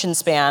attention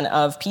span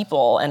of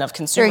people and of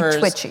consumers. Very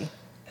twitchy.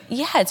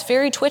 Yeah, it's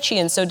very twitchy.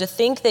 And so to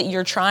think that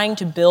you're trying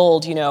to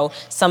build,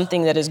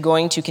 something that is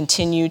going to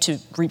continue to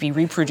be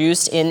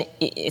reproduced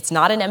it's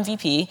not an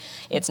MVP,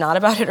 it's not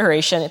about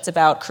iteration, it's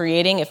about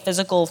creating a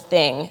physical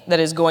thing that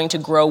is going to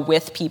grow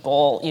with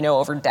people,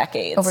 over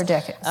decades.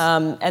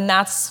 And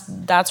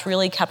that's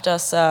really kept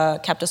us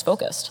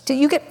focused. Do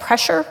you get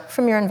pressure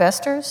from your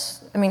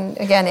investors? I mean,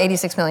 again,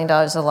 $86 million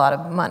is a lot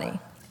of money.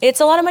 It's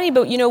a lot of money,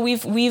 but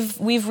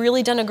we've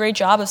really done a great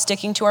job of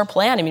sticking to our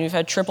plan. I mean, we've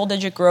had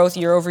triple-digit growth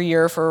year over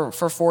year for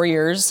 4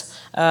 years,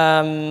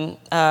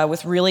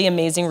 with really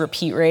amazing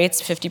repeat rates.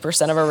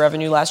 50% of our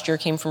revenue last year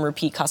came from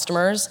repeat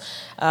customers,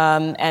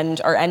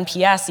 and our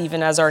NPS,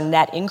 even as our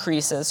net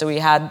increases. So we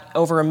had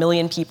over 1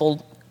 million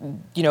people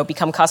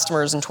become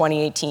customers in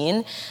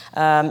 2018.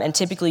 And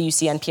typically you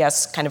see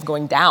NPS kind of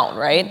going down,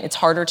 right? It's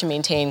harder to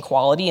maintain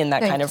quality and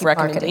that kind of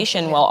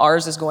recommendation while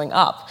ours is going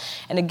up.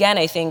 And again,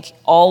 I think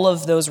all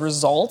of those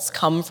results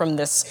come from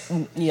this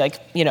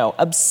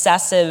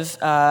obsessive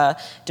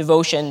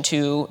devotion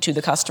to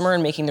the customer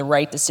and making the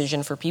right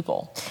decision for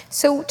people.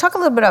 So talk a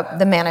little bit about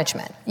the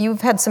management. You've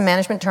had some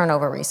management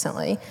turnover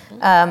recently.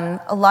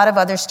 A lot of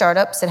other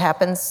startups,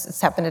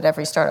 it's happened at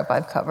every startup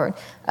I've covered.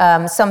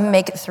 Some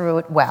make it through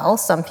it well,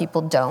 some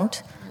people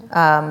don't.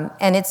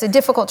 And it's a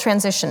difficult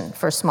transition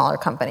for smaller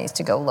companies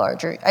to go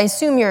larger. I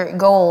assume your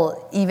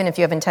goal, even if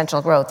you have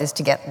intentional growth, is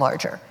to get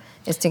larger,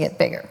 is to get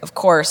bigger. Of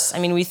course. I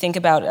mean, we think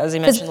about, as I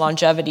mentioned,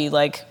 longevity,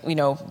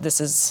 this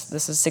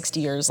is 60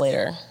 years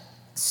later.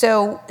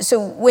 So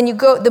when you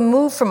go, the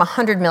move from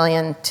 100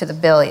 million to the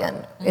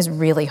billion is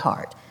really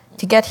hard.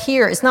 To get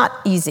here is not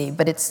easy,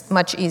 but it's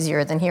much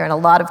easier than here. And a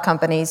lot of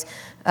companies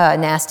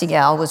Nasty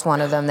Gal was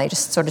one of them. They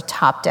just sort of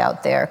topped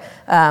out there.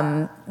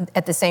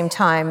 At the same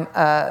time,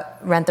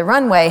 Rent the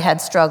Runway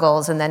had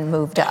struggles and then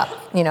moved up,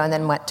 and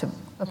then went to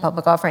a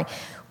public offering.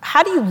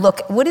 How do you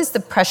look? What is the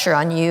pressure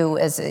on you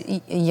as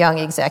a young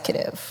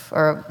executive?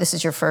 Or this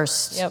is your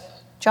first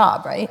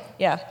job, right?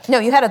 Yeah. No,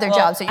 you had other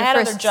jobs. So your I had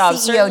first other jobs.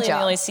 CEO Certainly job.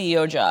 the only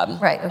CEO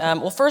job. Right. Okay.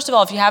 Well, first of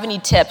all, if you have any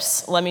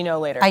tips, let me know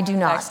later. I do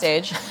not.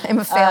 Backstage. I'm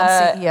a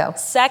failed CEO.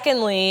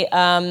 Secondly,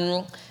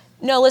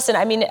 no, listen,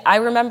 I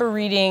remember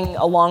reading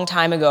a long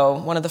time ago,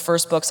 one of the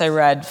first books I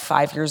read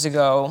 5 years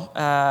ago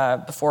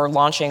before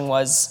launching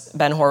was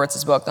Ben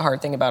Horowitz's book, The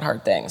Hard Thing About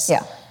Hard Things.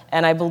 Yeah.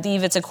 And I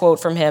believe it's a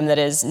quote from him that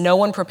is, no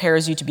one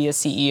prepares you to be a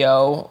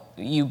CEO.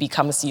 You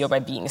become a CEO by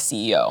being a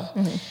CEO.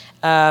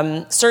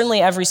 Mm-hmm.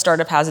 Certainly every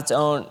startup has its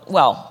own,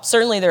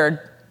 certainly there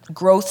are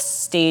growth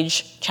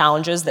stage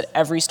challenges that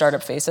every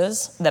startup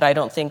faces that I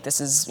don't think this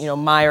is,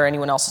 my or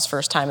anyone else's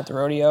first time at the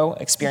rodeo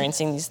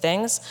experiencing these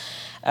things.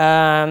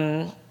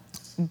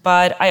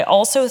 But I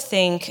also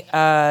think,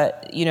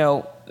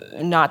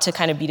 not to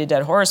kind of beat a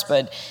dead horse,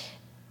 but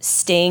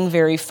staying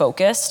very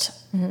focused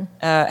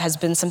has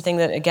been something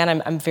that,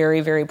 again, I'm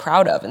very, very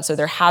proud of. And so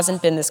there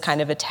hasn't been this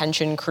kind of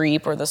attention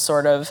creep or this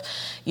sort of,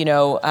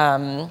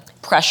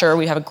 pressure.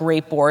 We have a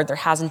great board. There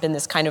hasn't been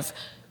this kind of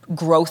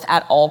growth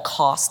at all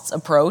costs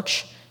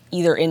approach,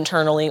 either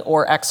internally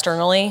or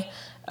externally.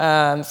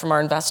 From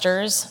our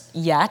investors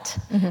yet,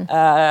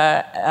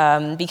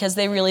 because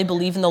they really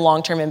believe in the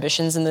long-term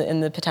ambitions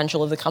and the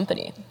potential of the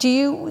company. Do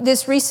you,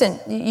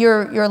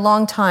 your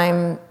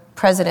longtime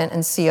president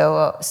and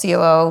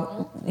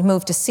COO,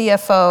 moved to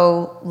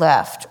CFO,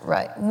 left,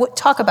 right?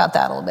 Talk about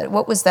that a little bit.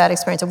 What was that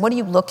experience, and what are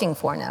you looking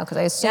for now? Because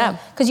I assume,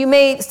 because you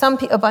made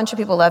a bunch of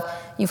people left,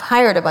 you've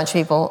hired a bunch of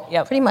people,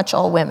 pretty much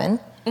all women,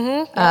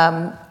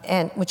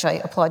 and which I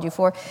applaud you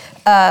for.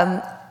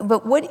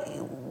 But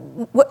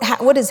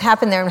what has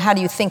happened there, and how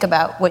do you think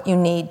about what you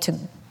need to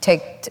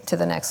take to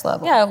the next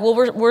level? Yeah, well,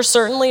 we're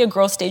certainly a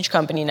growth stage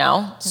company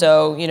now.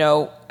 So,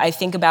 I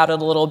think about it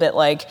a little bit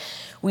like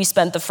we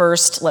spent the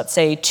first, let's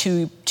say,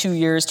 3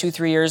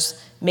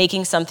 years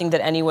making something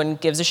that anyone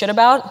gives a shit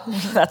about.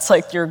 That's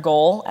like your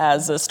goal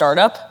as a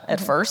startup at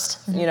first,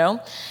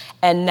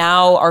 And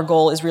now our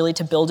goal is really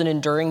to build an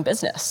enduring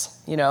business.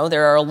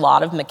 There are a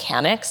lot of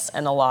mechanics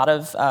and a lot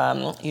of,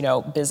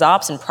 biz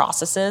ops and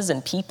processes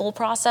and people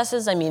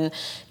processes.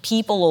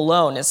 People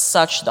alone is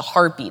such the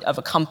heartbeat of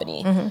a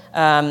company.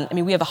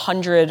 We have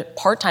 100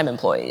 part-time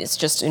employees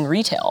just in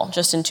retail,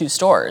 just in 2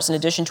 stores, in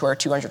addition to our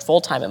 200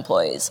 full-time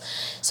employees.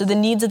 So the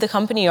needs of the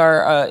company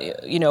are,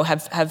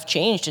 have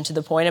changed, and to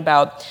the point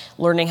about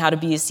learning how to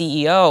be a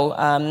CEO,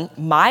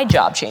 my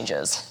job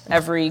changes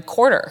every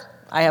quarter.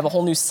 I have a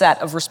whole new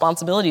set of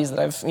responsibilities that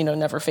I've,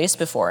 never faced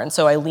before. And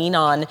so I lean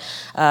on,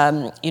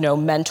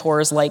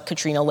 mentors like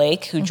Katrina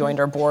Lake, who joined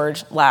our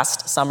board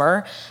last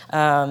summer,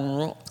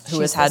 who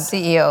she's has had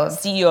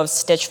CEO of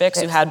Stitch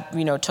Fix, who had,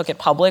 took it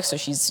public. So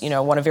she's,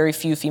 one of very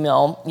few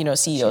female,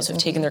 CEOs who've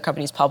taken their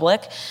companies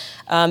public,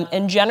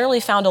 and generally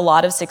found a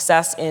lot of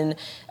success in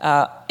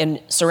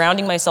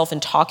surrounding myself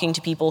and talking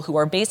to people who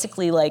are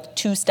basically like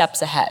 2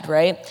 steps ahead,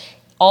 right?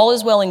 All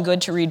is well and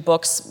good to read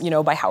books,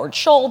 by Howard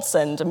Schultz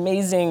and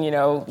amazing,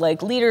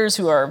 leaders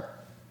who are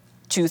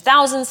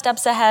 2,000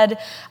 steps ahead.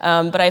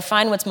 But I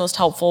find what's most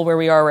helpful where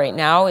we are right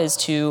now is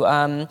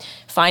to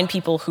find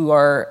people who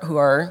are,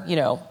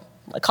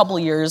 a couple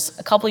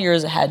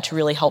years ahead to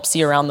really help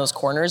see around those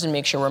corners and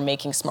make sure we're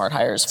making smart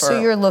hires for.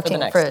 So you're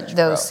looking for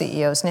those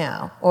CEOs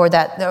now, or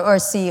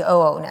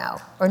COO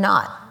now, or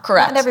not?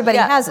 Correct. Not everybody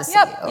has a CEO.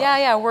 Yep.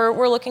 Yeah.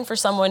 We're looking for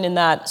someone in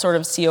that sort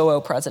of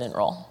COO president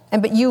role.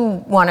 But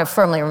you want to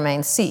firmly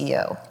remain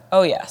CEO.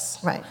 Oh, yes.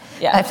 Right.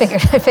 Yeah. I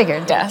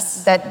figured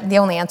yes. that the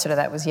only answer to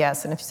that was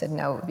yes, and if you said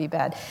no, it would be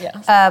bad.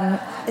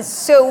 Yes.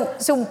 So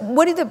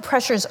what are the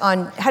pressures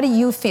on, how do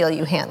you feel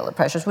you handle the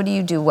pressures? What do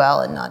you do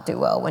well and not do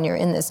well when you're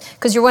in this?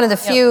 Because you're one of the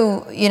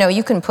few,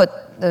 you can put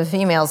the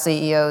female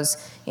CEOs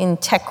in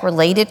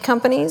tech-related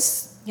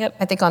companies. Yep.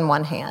 I think on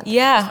one hand.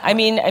 Yeah,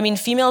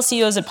 female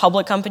CEOs at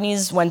public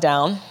companies went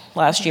down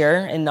last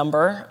year in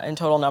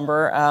total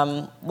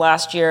number.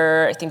 Last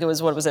year, I think it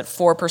was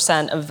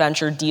 4% of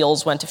venture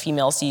deals went to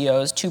female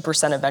CEOs,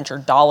 2% of venture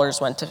dollars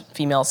went to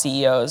female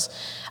CEOs.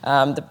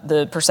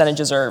 The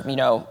percentages are,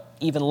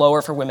 even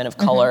lower for women of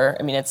color.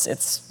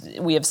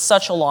 We have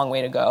such a long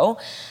way to go.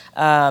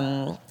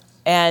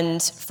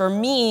 And for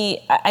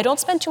me, I don't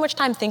spend too much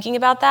time thinking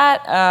about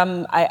that.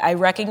 I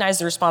recognize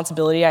the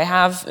responsibility I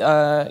have,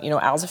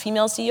 as a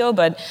female CEO,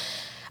 but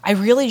I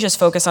really just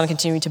focus on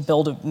continuing to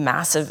build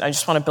I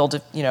just want to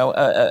build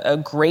a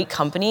great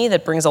company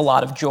that brings a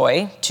lot of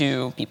joy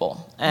to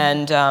people.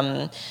 And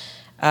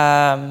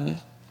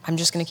I'm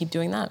just going to keep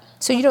doing that.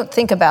 So you don't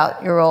think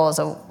about your role as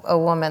a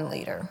woman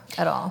leader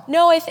at all?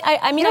 No,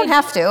 I mean, you don't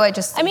have to.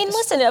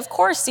 Listen. Of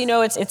course,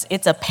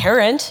 it's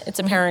apparent. It's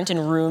apparent in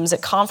rooms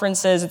at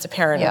conferences. It's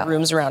apparent in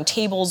rooms around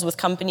tables with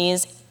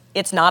companies.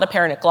 It's not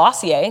apparent at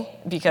Glossier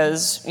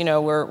because,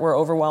 we're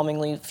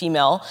overwhelmingly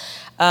female.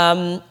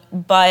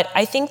 But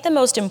I think the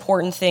most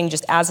important thing,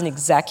 just as an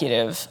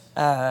executive,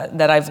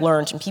 that I've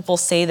learned, and people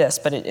say this,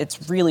 but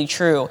it's really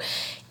true,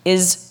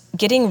 is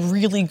getting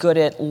really good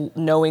at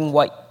knowing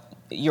what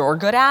you're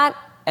good at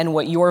and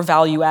what your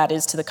value add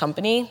is to the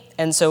company.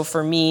 And so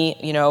for me,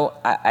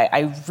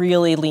 I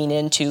really lean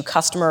into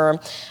customer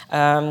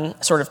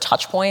sort of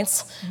touch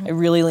points. Mm-hmm. I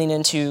really lean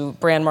into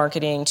brand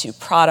marketing, to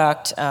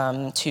product,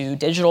 to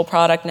digital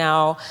product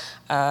now.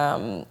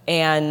 I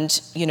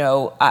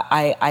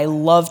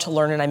love to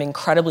learn, and I'm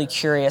incredibly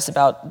curious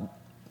about,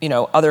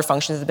 other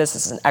functions of the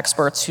business and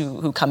experts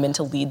who come in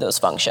to lead those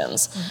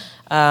functions.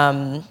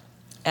 Mm-hmm.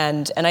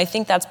 And I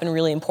think that's been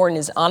really important,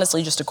 is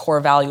honestly just a core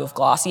value of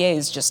Glossier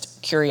is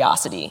just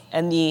curiosity.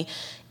 And the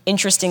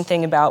interesting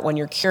thing about when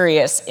you're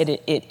curious,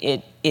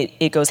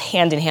 it goes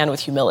hand in hand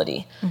with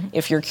humility. Mm-hmm.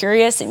 If you're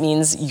curious, it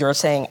means you're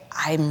saying,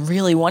 I'm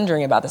really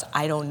wondering about this.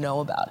 I don't know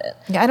about it.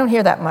 Yeah, I don't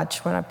hear that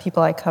much when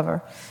people I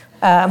cover.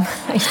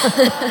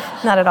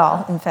 Not at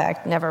all, in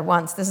fact, never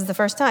once. This is the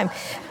first time.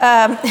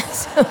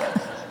 So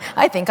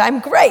I think I'm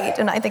great,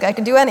 and I think I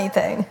can do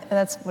anything. And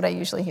that's what I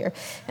usually hear,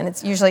 and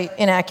it's usually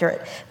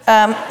inaccurate.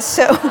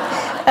 So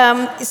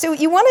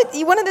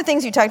one of the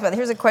things you talked about,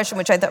 here's a question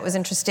which I thought was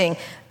interesting.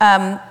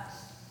 How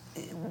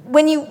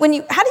do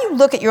you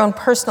look at your own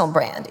personal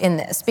brand in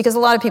this? Because a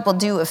lot of people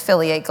do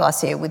affiliate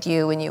Glossier with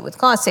you and you with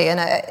Glossier, and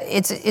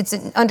it's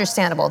an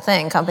understandable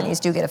thing. Companies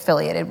do get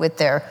affiliated with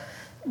their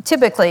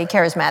typically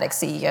charismatic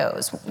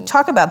CEOs.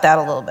 Talk about that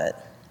a little bit.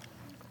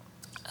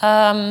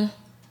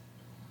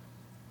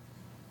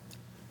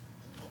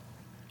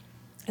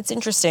 It's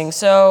interesting.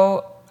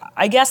 So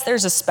I guess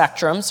there's a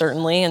spectrum,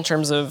 certainly, in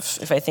terms of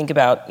if I think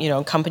about,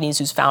 companies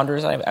whose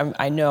founders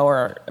I know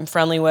or I'm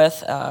friendly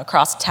with,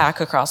 across tech,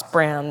 across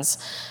brands,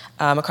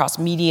 across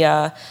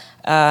media.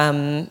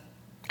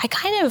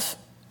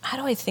 How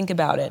do I think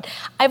about it?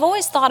 I've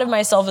always thought of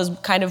myself as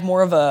kind of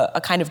more of a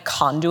kind of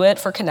conduit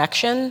for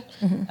connection.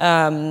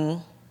 Mm-hmm.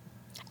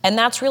 And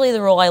that's really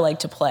the role I like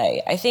to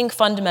play. I think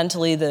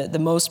fundamentally the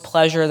most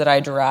pleasure that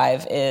I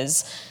derive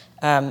is,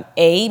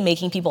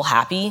 making people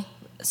happy.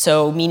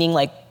 So meaning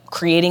like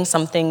creating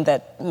something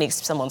that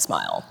makes someone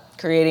smile.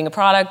 Creating a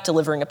product,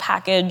 delivering a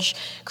package,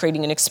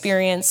 creating an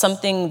experience,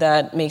 something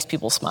that makes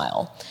people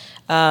smile.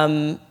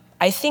 I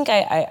think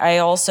I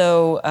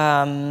also,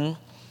 I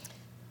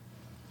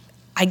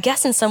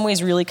guess in some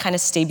ways really kind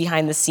of stay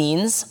behind the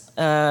scenes.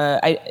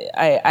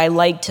 I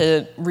like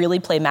to really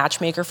play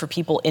matchmaker for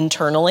people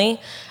internally.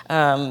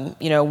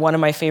 One of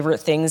my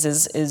favorite things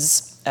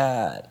is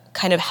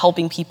kind of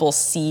helping people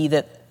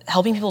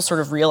sort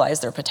of realize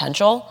their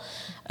potential.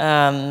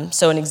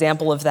 So an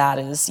example of that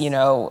is,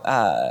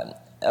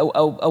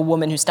 a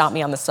woman who stopped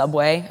me on the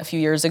subway a few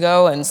years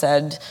ago and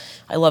said,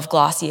 I love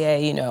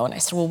Glossier, and I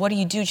said, well, what do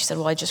you do? She said,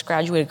 well, I just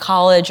graduated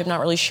college. I'm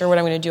not really sure what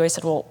I'm going to do. I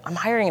said, well, I'm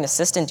hiring an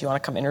assistant. Do you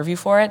want to come interview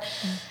for it?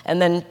 Mm-hmm.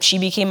 And then she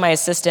became my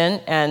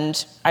assistant,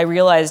 and I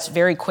realized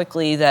very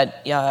quickly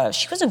that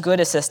she was a good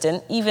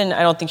assistant. Even,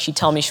 I don't think she'd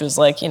tell me she was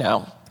like, it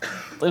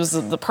was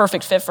the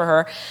perfect fit for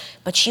her.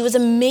 But she was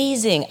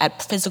amazing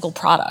at physical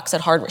products, at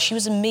hardware. She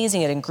was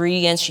amazing at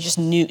ingredients. She just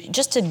knew,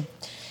 just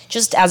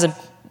as a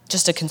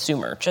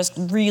consumer, just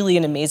really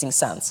an amazing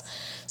sense.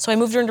 So I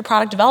moved her into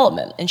product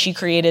development, and she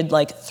created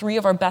like 3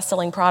 of our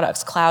best-selling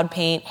products: Cloud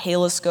Paint,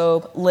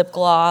 Haloscope, Lip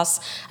Gloss.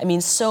 I mean,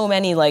 so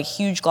many like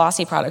huge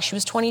glossy products. She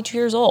was 22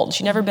 years old.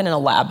 She'd never been in a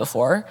lab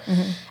before.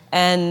 Mm-hmm.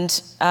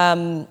 And,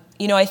 I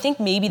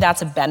think maybe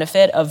that's a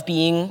benefit of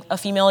being a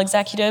female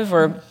executive,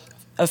 or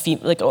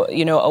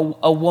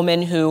a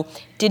woman who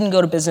didn't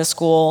go to business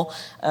school,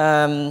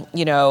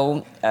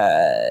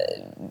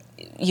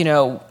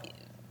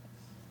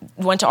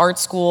 went to art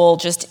school,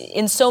 just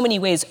in so many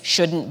ways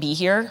shouldn't be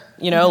here,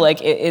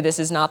 mm-hmm. This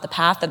is not the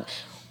path. That,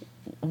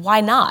 why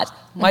not?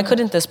 Mm-hmm. Why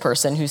couldn't this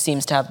person who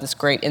seems to have this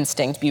great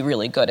instinct be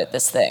really good at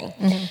this thing?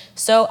 Mm-hmm.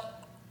 So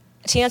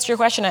to answer your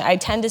question, I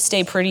tend to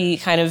stay pretty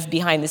kind of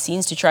behind the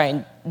scenes to try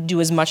and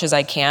do as much as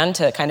I can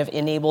to kind of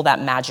enable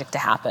that magic to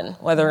happen,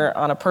 whether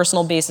on a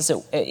personal basis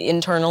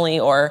internally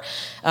or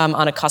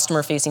on a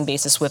customer-facing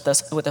basis with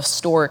a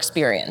store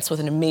experience, with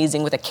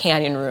a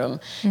canyon room,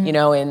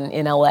 mm-hmm.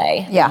 In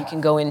LA. Yeah. You can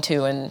go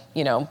into and,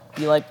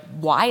 be like,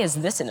 why is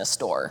this in a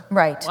store?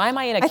 Right. Why am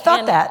I in a canyon? I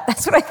thought that.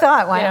 That's what I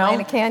thought. Why am I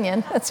in a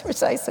canyon? That's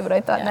precisely what I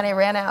thought, and then I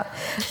ran out.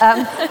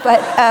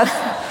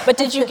 But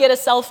did you get a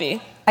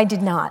selfie? I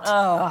did not.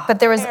 Oh, but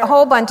there was a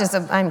whole bunch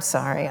of, I'm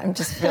sorry, I'm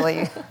just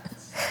really,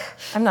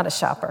 I'm not a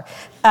shopper.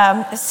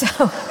 I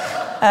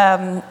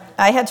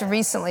had to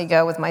recently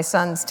go with my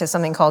sons to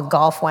something called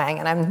Golf Wang,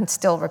 and I'm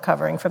still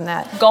recovering from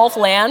that. Golf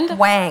Land?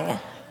 Wang.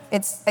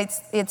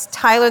 It's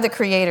Tyler, the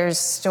Creator's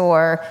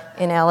store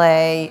in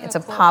LA. It's a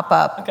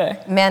pop-up. Okay.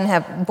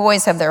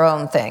 Boys have their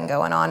own thing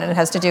going on, and it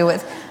has to do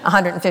with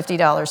 $150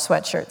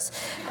 sweatshirts.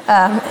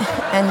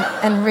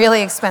 And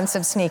really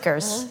expensive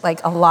sneakers, mm-hmm.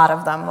 like a lot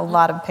of them, a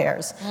lot of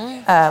pairs.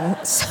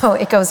 Mm-hmm. So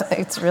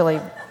it's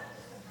really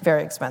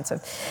very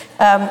expensive.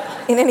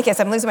 In any case,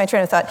 I'm losing my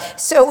train of thought.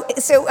 So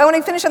I want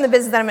to finish on the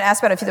business, then I'm going to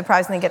ask about a few of the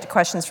products and then get to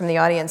questions from the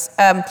audience.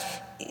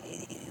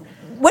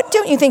 What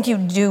don't you think you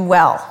do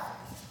well?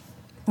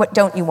 What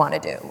don't you want to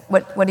do?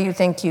 What do you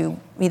think you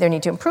either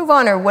need to improve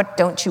on, or what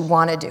don't you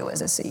want to do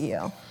as a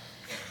CEO?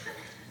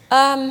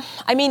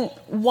 I mean,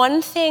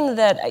 one thing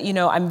that,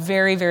 I'm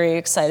very, very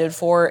excited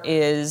for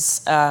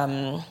is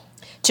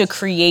to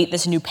create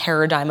this new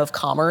paradigm of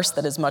commerce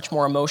that is much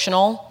more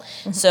emotional.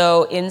 Mm-hmm.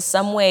 So in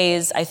some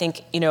ways, I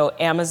think,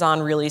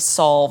 Amazon really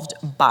solved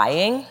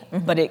buying,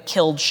 but it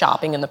killed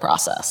shopping in the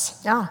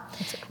process. Yeah.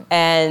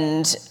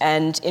 And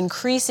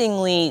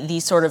increasingly,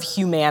 the sort of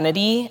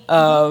humanity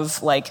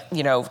of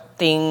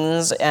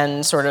things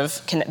and sort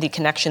of the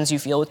connections you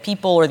feel with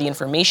people, or the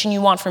information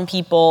you want from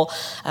people,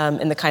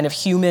 and the kind of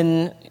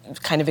human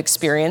kind of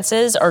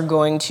experiences are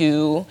going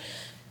to,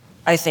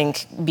 I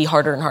think, be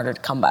harder and harder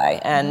to come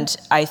by. And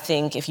I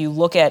think if you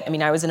look at,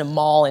 I was in a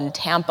mall in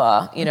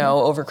Tampa,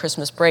 over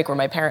Christmas break where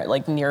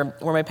near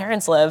where my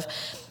parents live,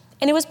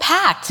 and it was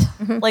packed.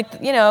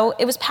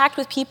 It was packed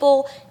with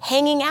people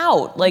hanging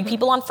out,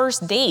 people on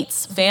first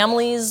dates,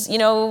 families,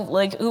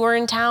 who are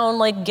in town,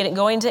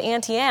 going to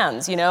Auntie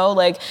Anne's,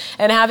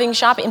 and having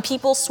shopping, and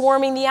people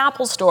swarming the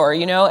Apple store,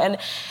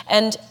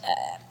 and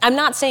I'm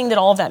not saying that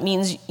all of that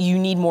means you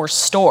need more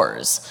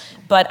stores,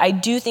 but I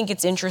do think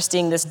it's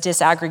interesting, this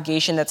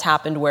disaggregation that's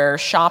happened where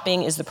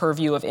shopping is the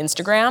purview of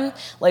Instagram.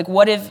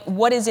 What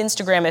is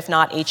Instagram if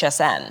not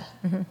HSN?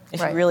 If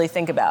you really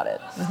think about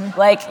it.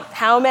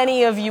 How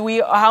many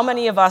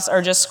of us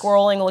are just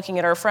scrolling, looking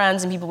at our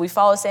friends and people we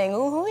follow saying,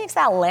 "Ooh, who makes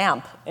that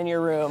lamp in your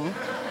room?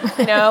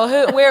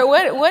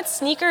 What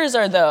sneakers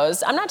are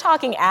those?" I'm not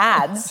talking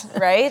ads,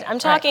 right? I'm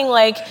talking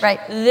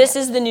this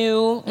is the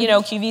new,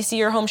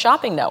 QVC or Home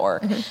Shopping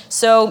Network.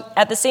 So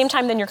at the same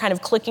time, then you're kind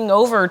of clicking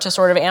over to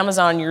sort of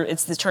Amazon.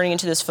 It's turning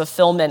into this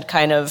fulfillment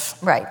kind of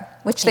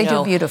which they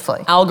do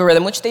beautifully.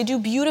 Algorithm, which they do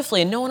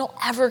beautifully, and no one will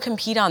ever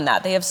compete on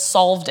that. They have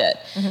solved it.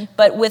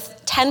 But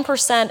with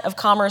 10% of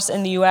commerce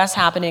in the US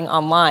happening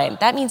online,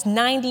 that means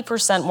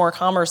 90% more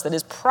commerce that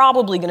is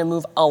probably going to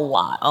move a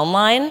lot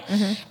online.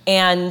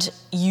 And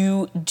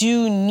you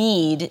do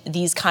need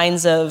these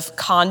kinds of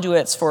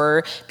conduits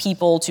for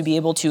people to be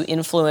able to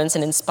influence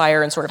and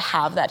inspire and sort of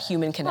have that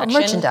human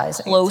connection.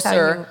 Merchandising.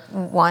 Closer.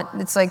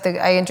 It's like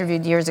I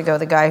interviewed years ago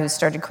the guy who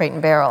started Crate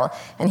and Barrel,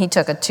 and he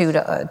took a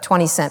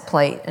 20-cent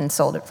plate and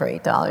sold it for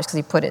 $8 because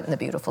he put it in the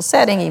beautiful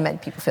setting. He made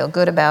people feel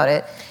good about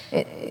it,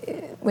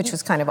 which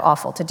was kind of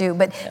awful to do.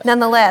 But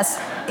nonetheless,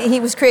 he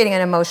was creating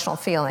an emotional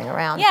feeling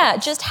around it. Yeah,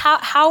 just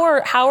how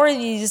are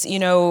these,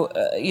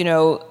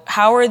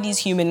 how are these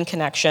human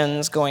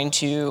connections going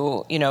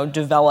to,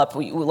 develop?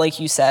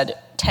 Like you said,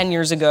 10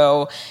 years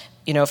ago,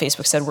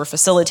 Facebook said we're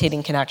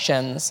facilitating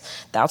connections.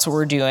 That's what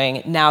we're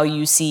doing. Now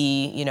you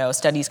see,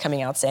 studies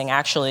coming out saying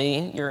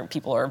actually your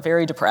people are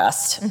very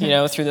depressed,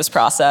 through this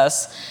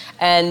process.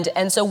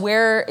 And so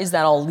where is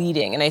that all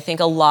leading? And I think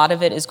a lot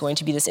of it is going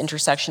to be this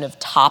intersection of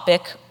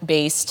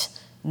topic-based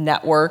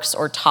networks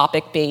or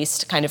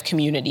topic-based kind of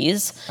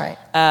communities. Right.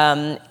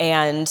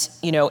 And,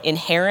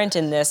 inherent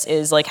in this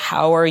is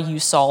how are you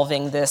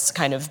solving this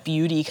kind of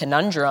beauty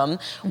conundrum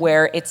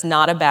where it's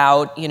not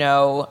about,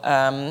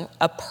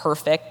 a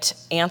perfect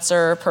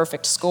answer,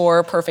 perfect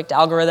score, perfect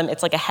algorithm.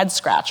 It's like a head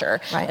scratcher.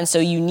 Right. And so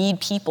you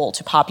need people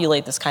to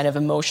populate this kind of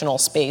emotional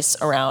space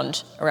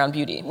around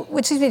beauty.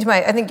 Which leads me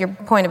to I think your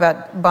point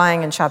about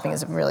buying and shopping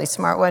is a really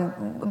smart one,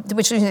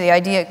 which leads me to the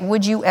idea,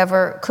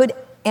 could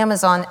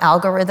Amazon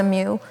algorithm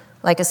you,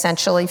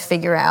 essentially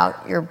figure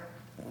out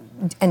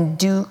and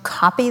do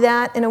copy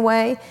that in a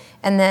way?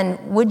 And then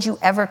would you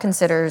ever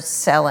consider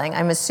selling?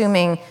 I'm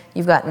assuming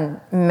you've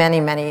gotten many,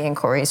 many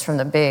inquiries from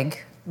the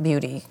big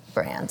beauty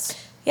brands.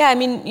 Yeah,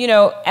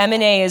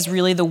 M&A is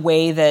really the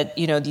way that,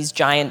 these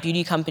giant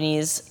beauty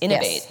companies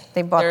innovate. Yes.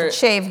 They bought the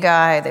Shave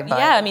Guy, they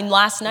bought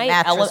last night,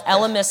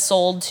 Elemis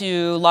sold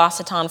to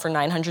L'Occitane for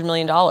 $900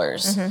 million.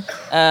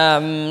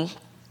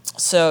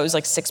 So it was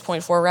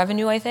 6.4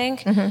 revenue, I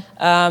think.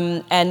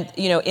 And,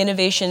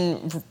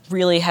 innovation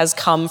really has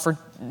come for,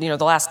 the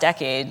last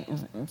decade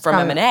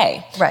from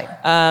M&A. Right.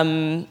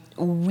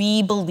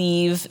 We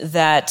believe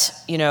that,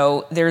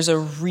 there's a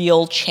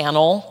real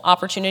channel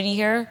opportunity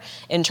here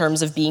in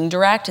terms of being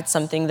direct. It's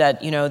something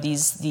that,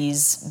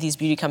 these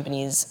beauty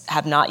companies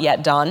have not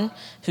yet done.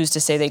 Who's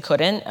to say they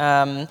couldn't?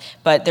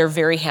 But they're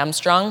very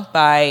hamstrung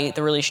by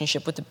the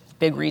relationship with the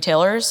big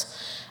retailers.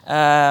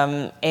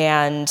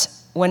 And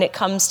when it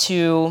comes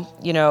to,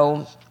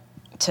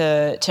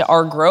 to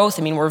our growth,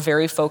 we're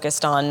very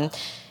focused on,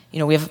 we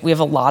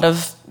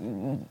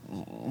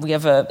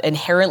have an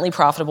inherently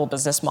profitable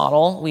business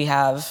model. We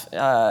have,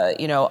 a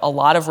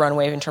lot of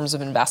runway in terms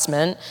of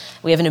investment.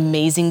 We have an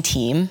amazing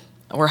team.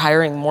 We're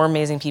hiring more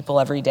amazing people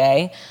every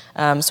day.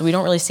 So we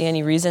don't really see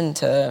any reason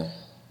to.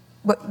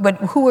 But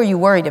who are you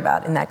worried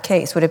about in that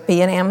case? Would it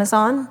be an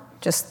Amazon?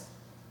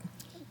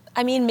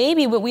 I mean,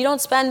 maybe, but we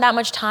don't spend that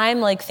much time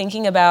like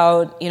thinking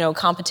about,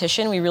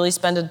 competition. We really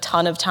spend a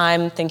ton of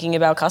time thinking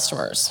about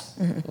customers.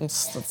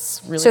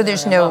 That's really so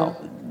there's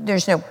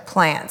no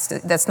plans.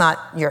 That's not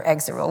your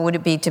exit role. Would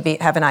it be to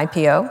have an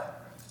IPO?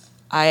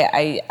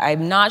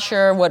 I'm not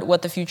sure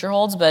what the future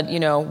holds, but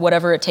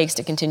whatever it takes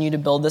to continue to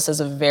build this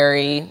as a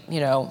very,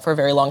 for a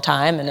very long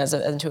time and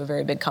into a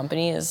very big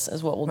company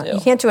is what we'll do. You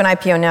can't do an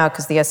IPO now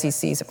because the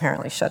SEC is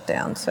apparently shut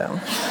down. So.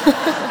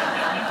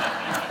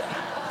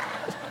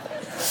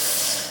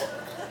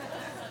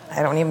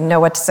 I don't even know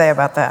what to say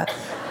about that.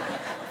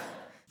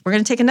 We're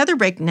going to take another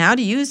break now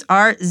to use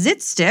our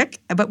Zit Stick,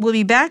 but we'll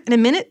be back in a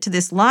minute to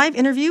this live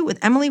interview with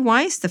Emily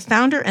Weiss, the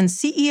founder and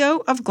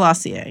CEO of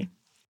Glossier.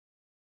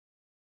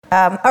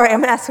 All right,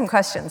 I'm going to ask some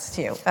questions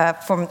to you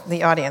from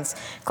the audience.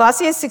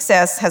 Glossier's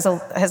success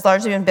has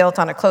largely been built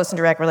on a close and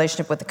direct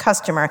relationship with the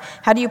customer.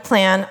 How do you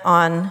plan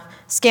on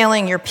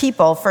scaling your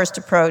people-first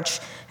approach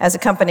as a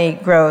company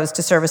grows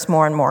to service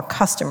more and more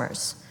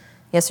customers?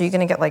 Yes, are you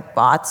going to get like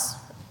bots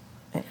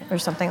or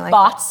something like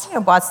bots?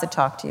 That? Bots that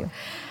talk to you.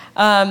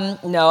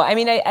 No, I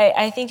mean,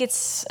 I think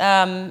it's,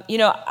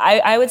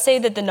 I would say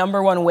that the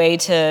number one way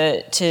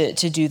to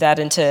do that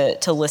and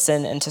to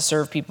listen and to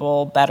serve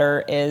people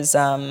better is,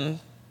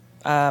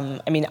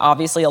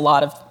 obviously a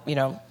lot of,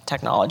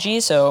 technology.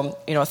 So,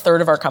 a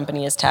third of our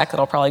company is tech.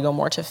 That'll probably go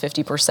more to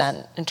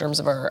 50% in terms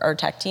of our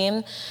tech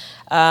team.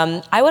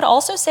 I would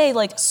also say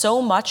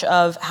so much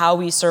of how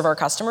we serve our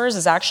customers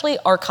is actually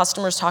our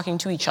customers talking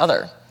to each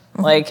other.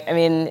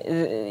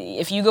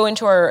 If you go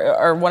into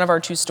our one of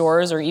our 2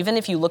 stores, or even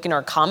if you look in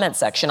our comment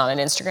section on an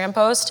Instagram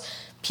post,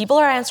 people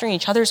are answering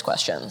each other's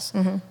questions.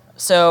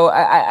 So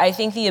I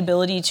think the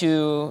ability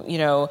to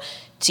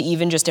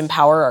even just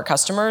empower our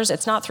customers,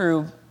 it's not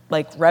through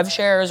rev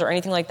shares or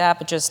anything like that,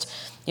 but just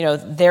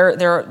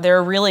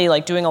they're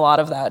really doing a lot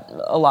of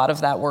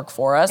that work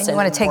for us. And you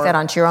want to take that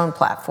onto your own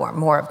platform,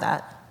 more of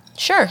that.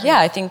 Sure, yeah,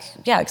 I think,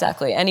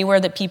 exactly. Anywhere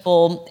that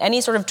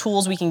any sort of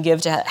tools we can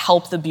give to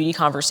help the beauty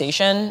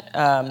conversation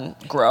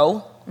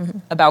grow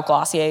about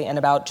Glossier and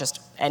about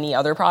just any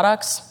other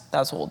products,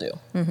 that's what we'll do.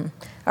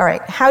 All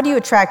right, how do you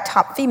attract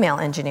top female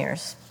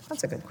engineers?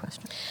 That's a good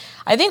question.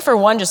 I think for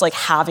one, just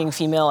having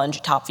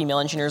top female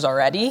engineers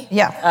already.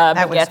 Yeah,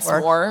 that would gets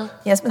work. More.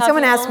 Yes, when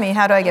someone asks me,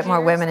 how do I get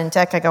more women in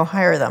tech, I go,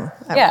 hire them.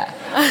 What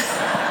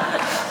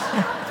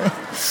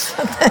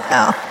the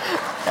hell?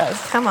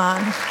 Yes. Come on.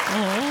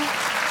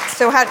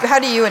 So how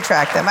do you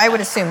attract them? I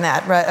would assume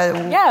that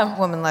a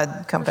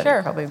woman-led company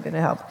probably would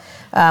help.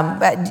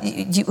 But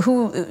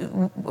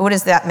what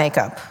does that make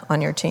up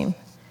on your team?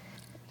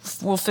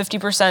 Well,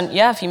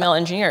 50%, female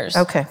engineers.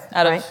 Okay,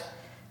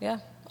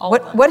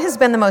 What has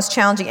been the most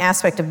challenging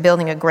aspect of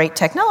building a great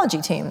technology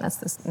team? That's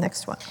the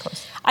next one.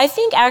 I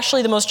think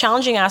actually the most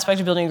challenging aspect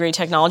of building a great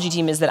technology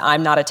team is that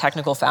I'm not a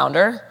technical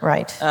founder.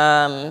 Right.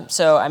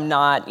 So I'm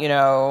not,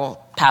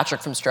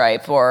 Patrick from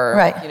Stripe or,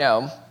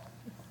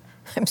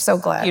 I'm so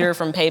glad. Peter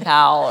from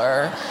PayPal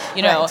or,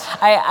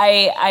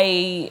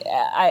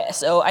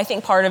 so I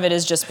think part of it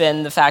has just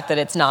been the fact that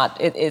it's not,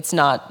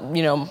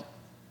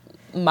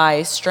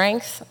 my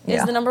strength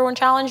is the number one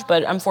challenge,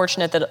 but I'm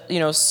fortunate that,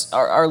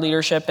 our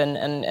leadership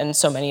and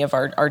so many of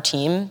our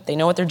team, they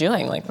know what they're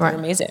doing. They're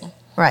amazing.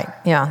 Right,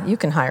 yeah, you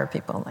can hire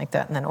people like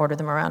that and then order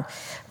them around.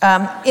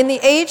 In the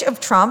age of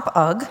Trump,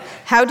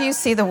 how do you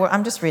see the world?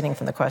 I'm just reading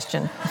from the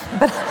question,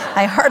 but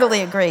I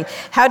heartily agree.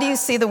 How do you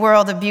see the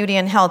world of beauty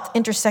and health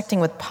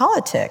intersecting with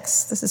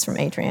politics? This is from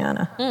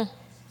Adriana.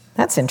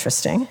 That's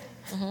interesting.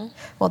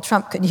 Well,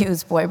 Trump could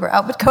use boy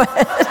brow, but go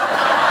ahead.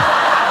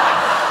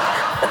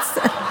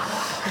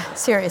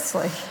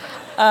 Seriously.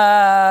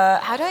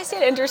 How do I see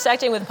it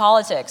intersecting with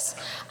politics?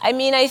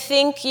 I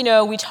think,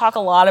 we talk a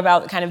lot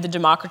about kind of the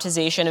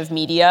democratization of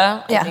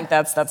media. I think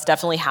that's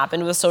definitely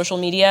happened with social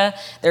media.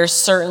 There's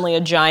certainly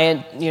a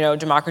giant,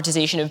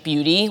 democratization of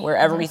beauty where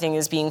everything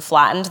is being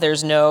flattened.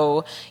 There's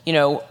no,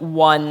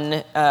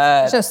 one...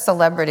 There's no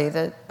celebrity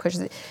that pushes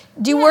it.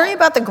 Do you worry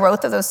about the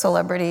growth of those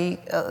celebrity,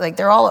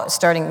 they're all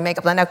starting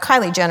makeup line. Now,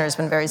 Kylie Jenner has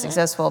been very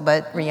successful,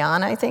 but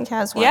Rihanna, I think,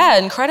 has one. Yeah,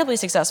 incredibly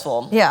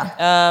successful.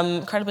 Yeah.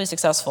 Incredibly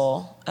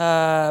successful.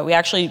 We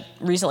actually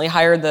recently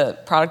hired the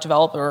product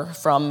developer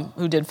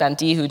who did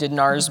Fenty, who did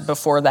NARS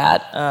before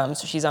that.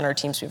 So she's on our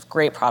team, so we have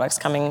great products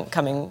coming,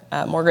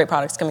 more great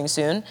products coming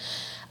soon.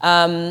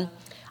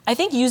 I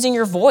think using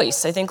your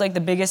voice. I think the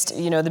biggest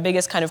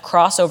kind of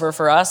crossover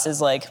for us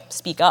is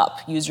speak up,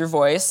 use your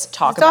voice,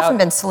 talk about. It's often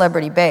been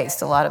celebrity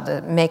based. A lot of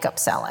the makeup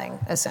selling,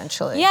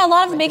 essentially. Yeah, a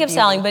lot of makeup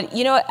selling. But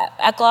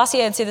at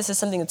Glossier, I'd say this is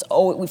something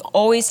we've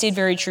always stayed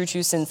very true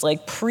to since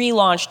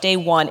pre-launch day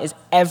one. Is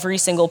every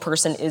single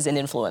person is an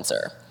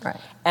influencer. Right.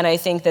 And I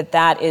think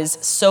that is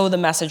so the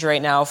message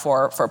right now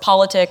for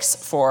politics,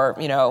 for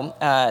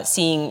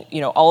seeing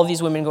all of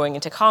these women going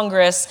into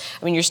Congress.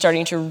 You're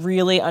starting to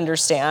really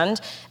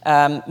understand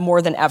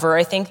more than ever,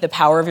 I think, the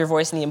power of your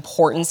voice and the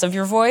importance of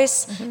your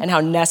voice and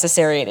how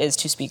necessary it is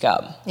to speak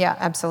up. Yeah,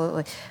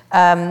 absolutely.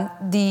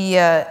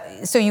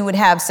 So you would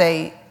have,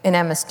 say, an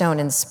Emma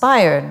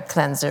Stone-inspired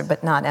cleanser,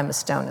 but not Emma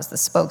Stone as the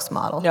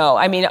spokesmodel. No,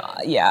 I mean,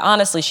 yeah,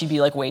 honestly, she'd be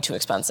like way too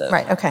expensive.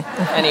 Right, okay.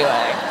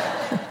 Anyway.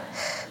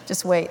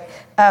 Just wait.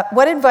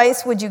 What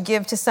advice would you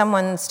give to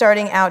someone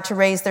starting out to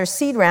raise their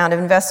seed round of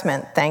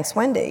investment? Thanks,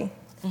 Wendy.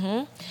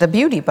 Mm-hmm. The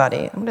beauty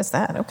buddy. What is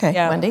that? Okay,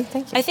 yeah. Wendy,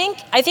 thank you. I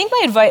think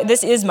my advice,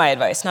 this is my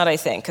advice, not I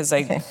think, because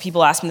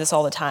people ask me this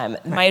all the time.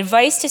 Right. My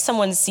advice to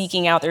someone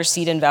seeking out their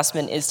seed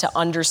investment is to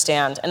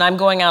understand, and I'm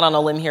going out on a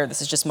limb here,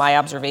 this is just my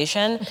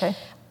observation. Okay.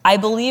 I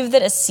believe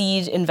that a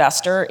seed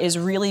investor is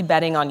really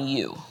betting on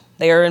you.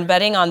 They are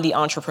betting on the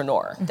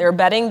entrepreneur. Mm-hmm. They're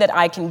betting that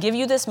I can give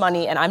you this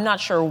money and I'm not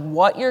sure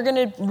what you're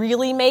gonna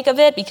really make of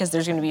it because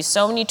there's gonna be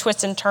so many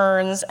twists and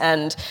turns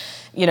and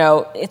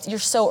you're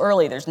so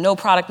early, there's no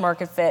product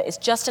market fit. It's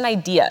just an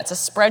idea. It's a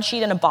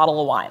spreadsheet and a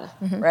bottle of wine,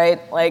 right?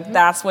 Like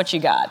that's what you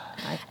got.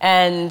 Right.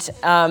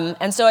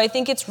 And so I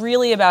think it's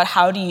really about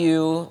how do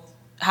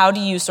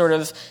you sort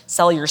of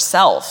sell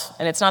yourself?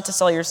 And it's not to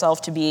sell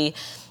yourself to be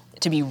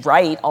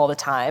right all the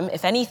time.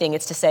 If anything,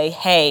 it's to say,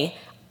 hey,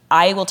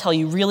 I will tell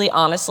you really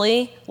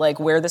honestly, like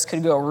where this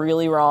could go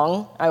really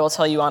wrong. I will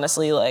tell you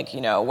honestly, like,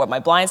 what my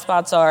blind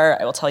spots are.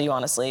 I will tell you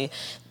honestly,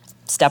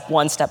 step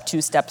 1, step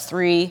 2, step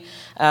 3.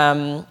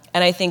 And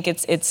I think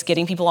it's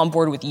getting people on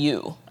board with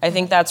you. I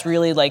think that's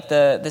really like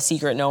the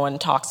secret no one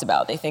talks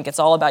about. They think it's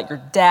all about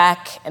your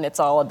deck and it's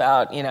all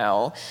about,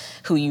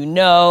 who you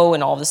know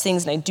and all those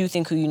things. And I do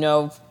think who you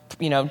know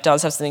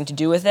does have something to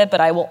do with it. But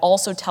I will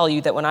also tell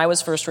you that when I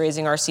was first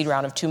raising our seed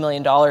round of $2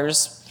 million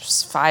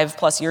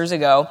 5+ years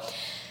ago,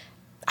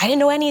 I didn't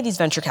know any of these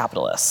venture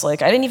capitalists.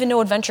 Like, I didn't even know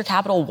what venture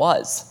capital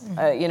was.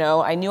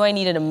 I knew I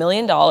needed $1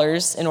 million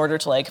in order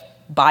to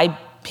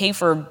pay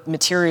for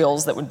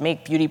materials that would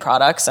make beauty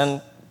products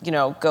and,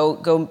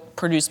 go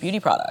produce beauty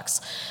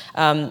products.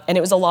 And it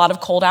was a lot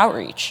of cold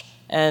outreach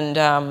and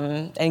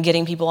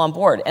getting people on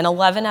board. And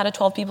 11 out of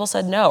 12 people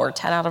said no, or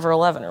 10 out of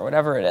 11, or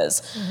whatever it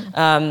is.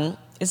 Mm-hmm.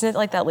 Isn't it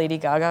like that Lady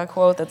Gaga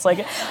quote that's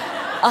like,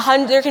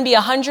 there can be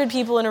 100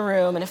 people in a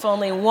room, and if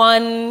only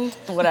one,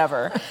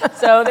 whatever.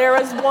 So there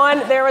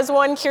was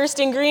one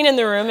Kirsten Green in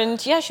the room, and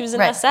she was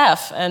in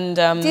SF. And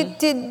did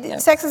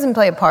sexism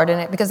play a part in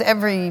it? Because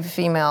every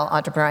female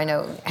entrepreneur I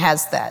know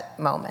has that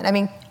moment. I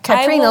mean,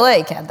 Katrina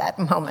Lake had that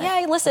moment.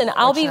 Yeah, listen,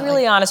 I'll be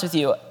really honest with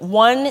you.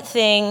 One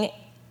thing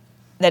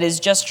that is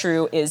just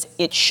true is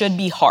it should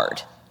be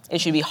hard. It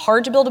should be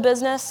hard to build a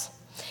business.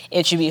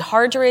 It should be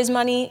hard to raise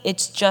money.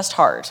 It's just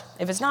hard.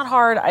 If it's not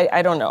hard,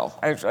 I don't know.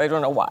 I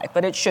don't know why,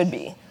 but it should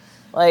be.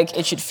 Like,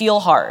 it should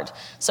feel hard.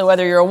 So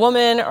whether you're a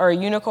woman or a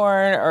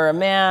unicorn or a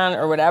man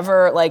or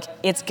whatever, like,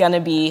 it's gonna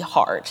be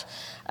hard.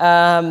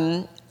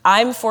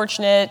 I'm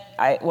fortunate,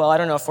 I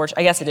don't know if fortunate,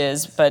 I guess it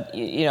is, but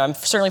I'm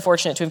certainly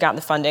fortunate to have gotten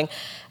the funding.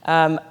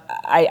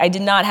 I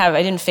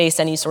didn't face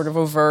any sort of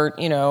overt,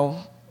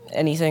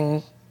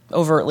 anything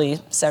overtly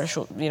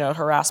sexual,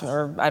 harassment,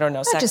 or I don't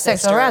know, not just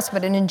sexual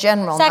harassment, but in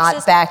general,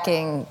 not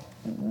backing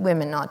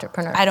women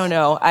entrepreneurs. I don't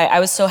know. I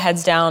was so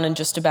heads down and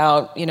just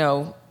about,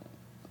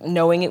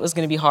 knowing it was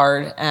going to be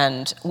hard,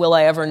 and will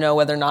I ever know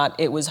whether or not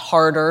it was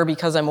harder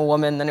because I'm a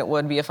woman than it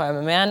would be if I'm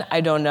a man?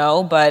 I don't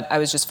know, but I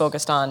was just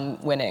focused on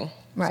winning.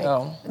 Right.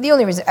 So. The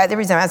reason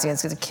I'm asking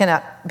is because it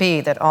cannot be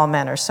that all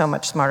men are so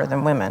much smarter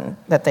than women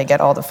that they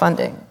get all the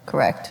funding,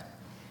 correct?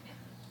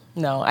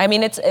 No, I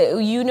mean, it's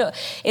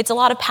a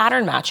lot of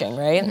pattern matching,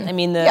 right? Mm-hmm. I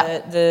mean,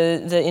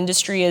 the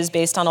industry is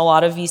based on a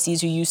lot of VCs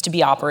who used to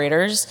be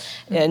operators,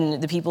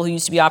 and the people who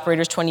used to be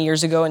operators 20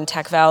 years ago in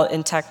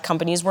tech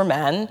companies were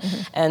men,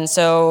 and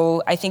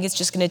so I think it's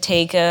just going to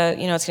take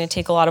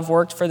a lot of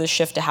work for the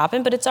shift to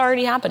happen, but it's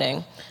already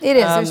happening. It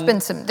is.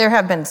 There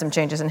have been some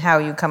changes in how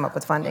you come up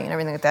with funding and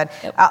everything like that.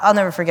 Yep. I'll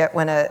never forget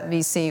when a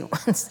VC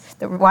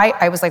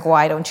I was like,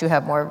 why don't you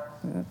have more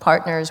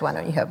partners? Why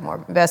don't you have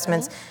more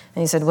investments?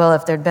 And he said, well,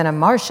 if there'd been a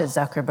Marsha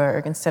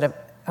Zuckerberg instead of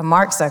a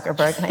Mark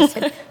Zuckerberg. And I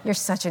said, you're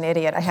such an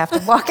idiot. I have to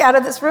walk out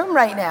of this room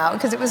right now.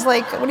 Because it was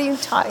like, what are you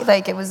talking?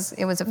 Like,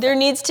 there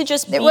needs to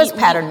just be. It was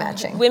pattern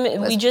matching.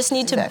 We just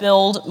need to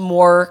build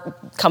more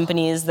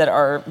companies that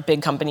are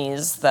big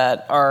companies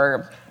that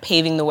are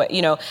paving the way.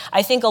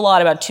 I think a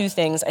lot about two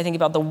things. I think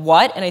about the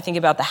what and I think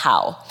about the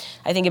how.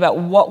 I think about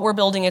what we're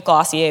building at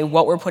Glossier,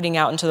 what we're putting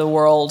out into the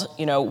world,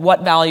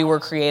 what value we're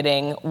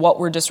creating, what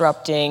we're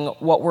disrupting,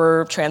 what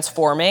we're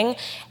transforming.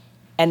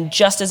 And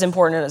just as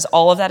important as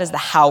all of that is the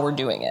how we're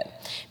doing it.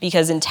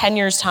 Because in 10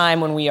 years'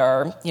 time, when we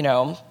are,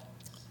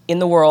 in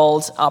the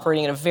world,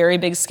 operating at a very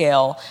big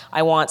scale,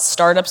 I want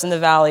startups in the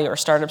Valley or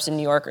startups in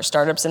New York or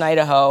startups in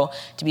Idaho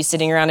to be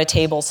sitting around a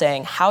table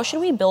saying, how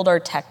should we build our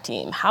tech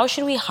team? How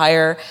should we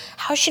hire?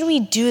 How should we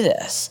do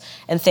this?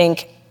 And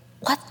think,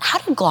 how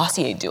did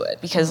Glossier do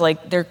it? Because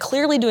they're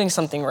clearly doing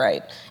something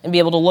right, and be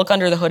able to look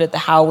under the hood at the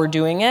how we're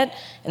doing it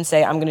and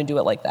say, I'm going to do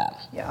it like that.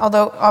 Yeah,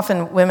 although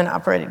often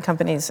women-operated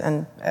companies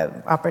and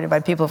operated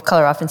by people of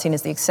color are often seen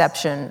as the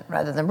exception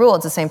rather than the rule.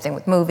 It's the same thing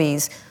with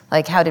movies.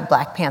 Like, how did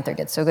Black Panther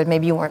get so good?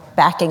 Maybe you weren't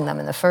backing them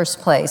in the first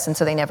place, and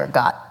so they never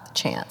got the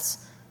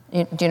chance.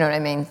 Do you know what I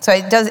mean? So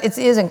it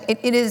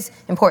is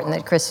important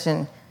that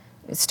Kristen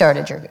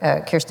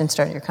Kirsten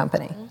started your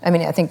company. I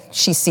mean, I think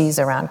she sees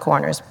around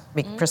corners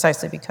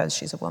precisely because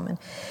she's a woman.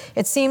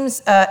 It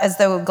seems as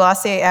though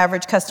Glossier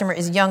average customer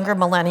is younger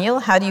millennial.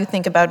 How do you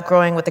think about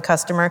growing with the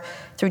customer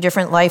through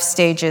different life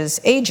stages,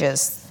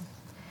 ages?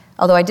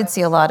 Although I did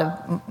see a lot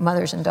of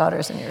mothers and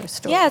daughters in your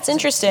store. Yeah, it's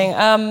interesting.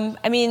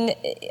 I mean,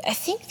 I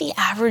think the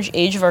average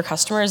age of our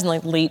customers is in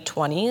like late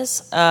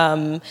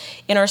 20s.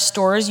 In our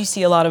stores, you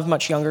see a lot of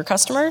much younger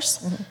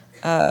customers.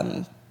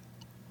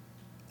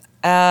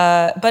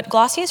 But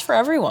Glossier is for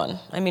everyone.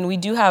 I mean, we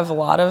do have a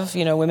lot of,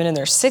 women in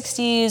their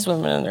 60s,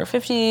 women in their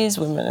 50s,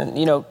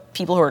 women,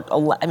 people who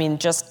are,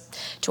 just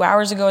 2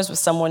 hours ago I was with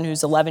someone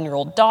whose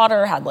 11-year-old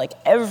daughter had like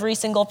every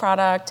single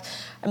product.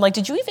 I'm like,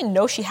 did you even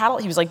know she had all?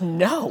 He was like,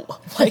 no.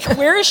 Like,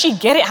 where is she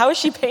getting? How is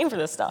she paying for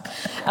this stuff?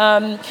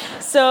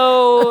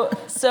 So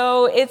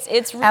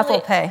it's really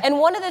Apple Pay. And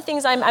one of the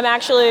things I'm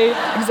actually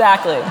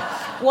exactly.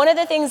 One of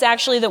the things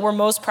actually that we're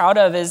most proud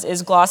of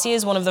is Glossier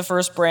is one of the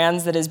first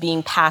brands that is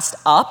being passed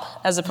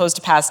up as opposed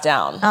to passed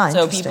down.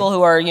 So people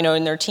who are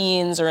in their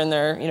teens or in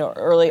their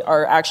early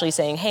are actually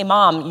saying, hey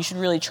mom, you should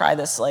really try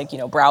this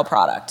brow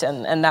product,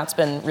 and that's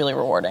been really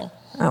rewarding.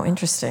 Oh,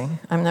 interesting.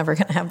 I'm never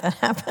going to have that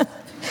happen.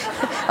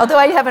 Although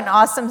I have an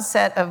awesome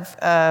set of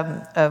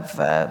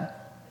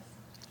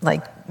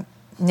like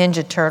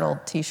Ninja Turtle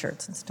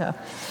t-shirts and stuff.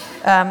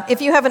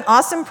 If you have an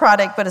awesome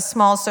product but a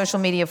small social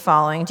media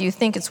following, do you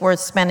think it's worth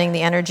spending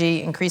the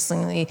energy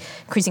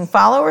increasing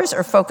followers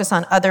or focus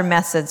on other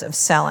methods of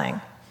selling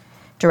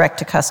direct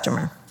to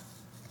customer?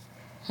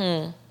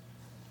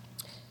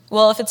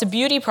 Well, if it's a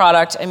beauty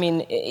product, I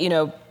mean,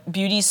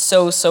 beauty's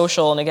so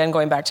social, and again,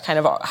 going back to kind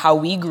of how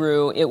we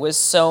grew, it was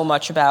so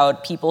much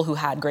about people who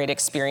had great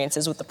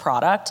experiences with the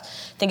product.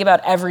 Think about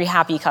every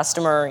happy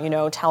customer,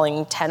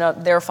 telling 10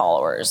 of their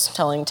followers,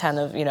 telling 10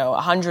 of,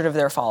 100 of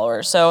their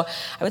followers. So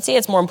I would say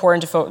it's more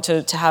important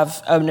to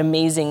have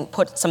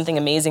put something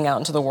amazing out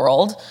into the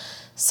world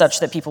such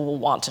that people will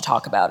want to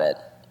talk about it.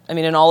 I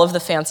mean, in all of the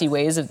fancy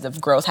ways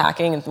of growth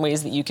hacking and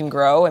ways that you can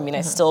grow, I mean,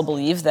 I still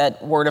believe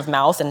that word of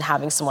mouth and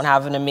having someone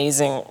have an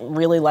amazing,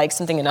 really like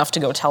something enough to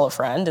go tell a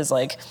friend is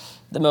like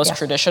the most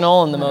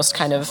traditional and the most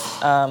kind of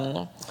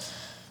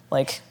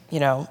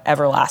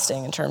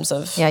everlasting in terms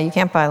of... Yeah, you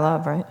can't buy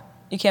love, right?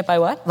 You can't buy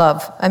what?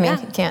 Love. I mean,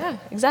 you can't. Yeah,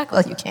 exactly.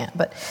 Well, you can't,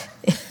 but...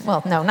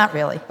 Well, no, not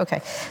really.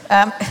 Okay.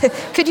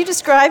 Could you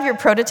describe your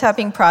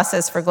prototyping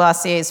process for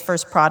Glossier's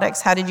first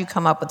products? How did you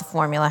come up with the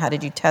formula? How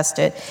did you test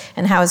it?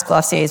 And how has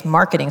Glossier's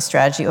marketing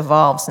strategy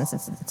evolved since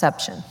its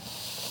inception?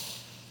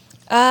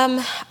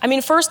 I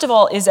mean, first of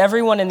all, is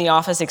everyone in the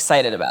office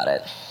excited about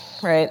it?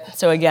 Right?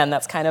 So again,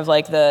 that's kind of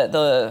like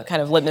the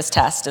kind of litmus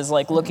test is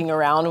like looking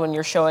around when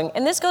you're showing,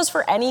 and this goes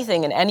for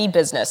anything in any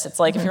business. It's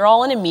like if you're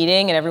all in a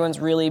meeting and everyone's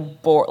really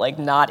bored, like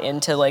not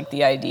into like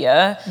the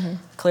idea,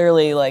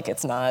 clearly like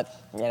it's not,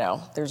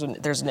 there's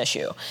an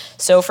issue.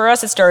 So for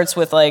us, it starts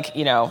with like,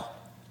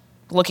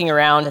 looking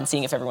around and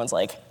seeing if everyone's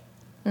like,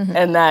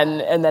 and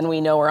then we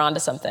know we're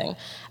onto something.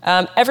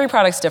 Every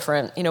product's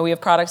different. We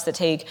have products that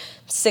take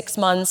 6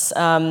 months,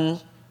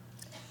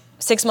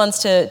 6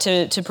 months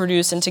to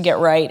produce and to get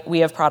right. We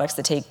have products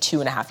that take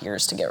 2.5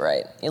 years to get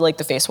right. Like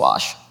the face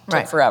wash,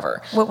 took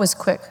forever. What was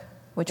quick?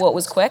 What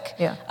was quick?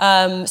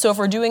 Yeah. So if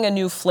we're doing a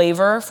new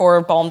flavor for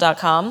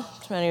Balm.com,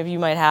 which many of you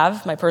might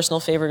have, my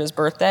personal favorite is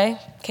birthday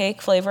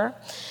cake flavor.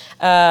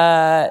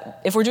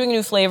 If we're doing a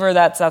new flavor,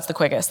 that's the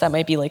quickest. That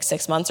might be like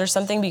 6 months or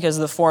something because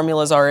the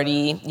formula is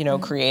already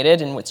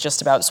created and it's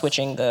just about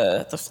switching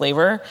the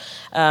flavor.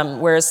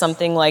 Whereas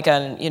something like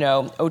an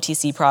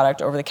OTC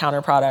product,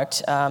 over-the-counter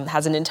product,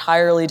 has an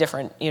entirely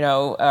different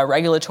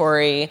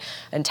regulatory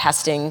and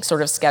testing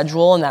sort of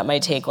schedule, and that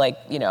might take like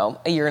a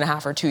 1.5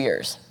 years or 2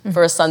 years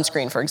for a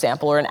sunscreen, for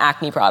example, or an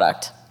acne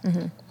product.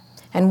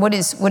 And what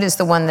is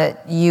the one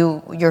that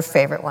your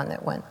favorite one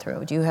that went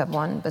through? Do you have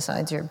one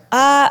besides your?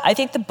 I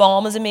think the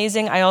balm is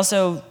amazing. I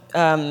also,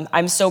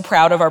 I'm so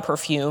proud of our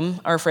perfume,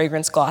 our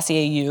fragrance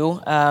Glossier You.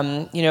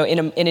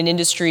 In an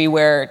industry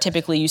where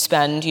typically you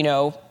spend,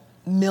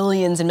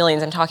 millions and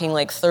millions, I'm talking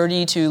like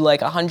 $30 to like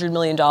 $100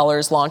 million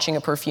launching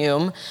a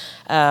perfume.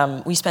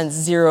 We spent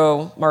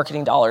 $0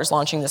 marketing dollars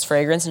launching this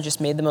fragrance and just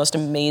made the most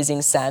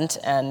amazing scent.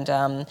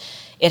 And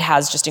it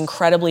has just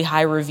incredibly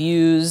high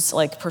reviews.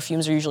 Like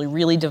perfumes are usually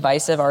really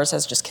divisive. Ours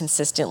has just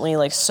consistently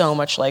like so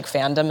much like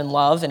fandom and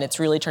love. And it's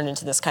really turned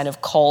into this kind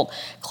of cult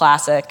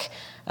classic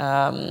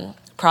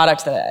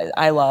product that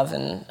I love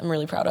and I'm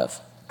really proud of.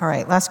 All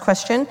right, last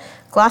question.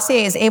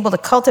 Glossier is able to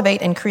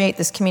cultivate and create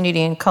this community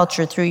and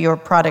culture through your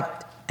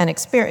product and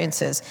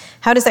experiences.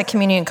 How does that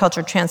community and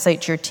culture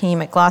translate to your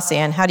team at Glossier,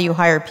 and how do you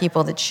hire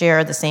people that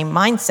share the same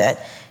mindset,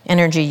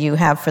 energy you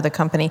have for the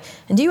company?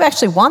 And do you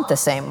actually want the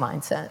same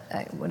mindset,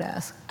 I would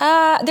ask?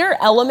 There are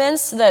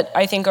elements that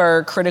I think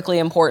are critically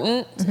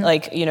important,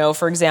 like,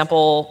 for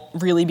example,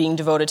 really being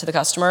devoted to the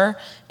customer,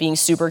 being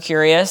super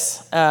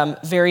curious,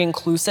 very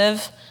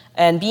inclusive.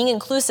 And being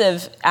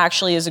inclusive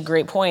actually is a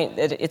great point.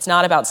 It's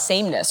not about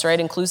sameness, right?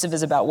 Inclusive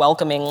is about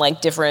welcoming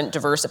like different,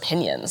 diverse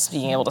opinions.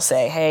 Being able to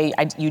say, hey,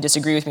 you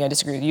disagree with me, I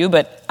disagree with you,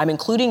 but I'm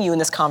including you in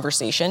this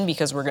conversation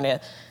because we're going to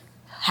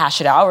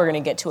hash it out. We're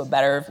going to get to a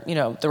better,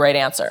 the right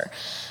answer.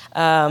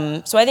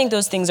 So I think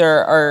those things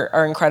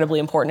are incredibly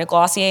important at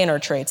Glossier and are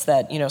traits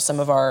that, some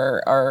of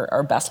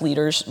our best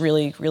leaders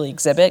really, really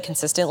exhibit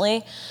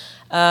consistently.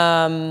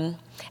 And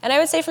I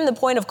would say from the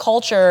point of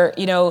culture,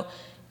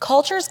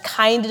 culture's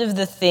kind of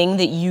the thing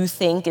that you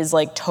think is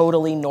like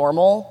totally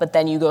normal, but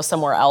then you go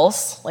somewhere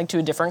else, like to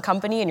a different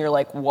company, and you're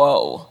like,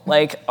 whoa,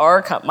 like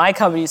my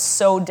company is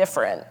so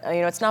different.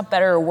 It's not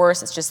better or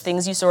worse. It's just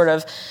things you sort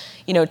of,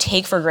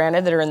 take for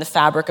granted that are in the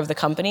fabric of the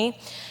company.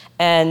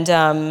 And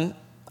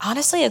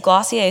honestly, at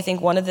Glossier, I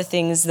think one of the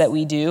things that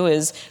we do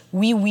is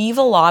we weave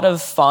a lot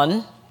of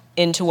fun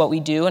into what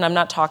we do. And I'm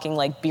not talking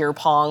like beer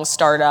pong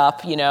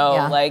startup,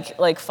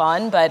 like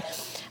fun, but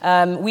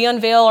we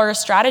unveil our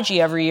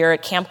strategy every year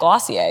at Camp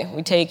Glossier.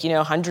 We take,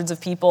 hundreds of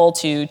people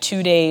to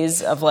 2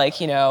 days of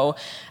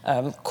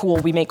cool,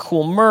 we make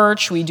cool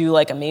merch. We do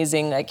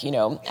amazing,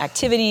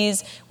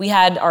 activities. We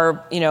had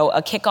our,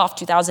 a kickoff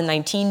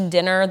 2019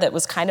 dinner that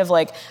was kind of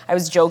I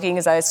was joking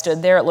as I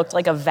stood there, it looked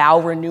like a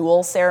vow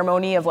renewal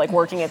ceremony of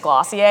working at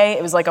Glossier.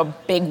 It was like a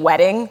big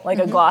wedding,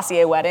 a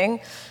Glossier wedding.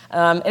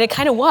 And it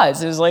kind of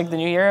was. It was the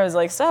new year. I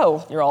was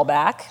so you're all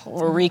back.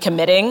 We're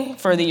recommitting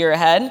for the year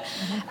ahead.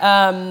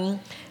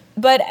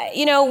 But,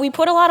 we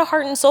put a lot of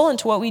heart and soul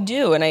into what we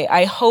do. And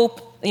I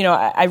hope,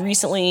 I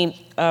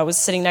recently was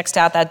sitting next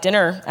to at that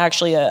dinner,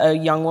 actually, a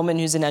young woman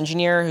who's an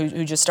engineer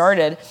who just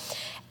started.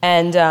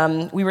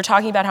 And we were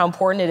talking about how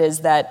important it is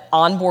that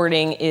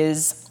onboarding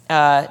is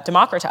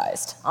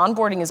democratized.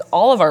 Onboarding is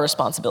all of our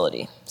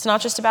responsibility. It's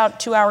not just about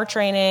 2-hour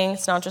training.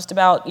 It's not just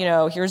about,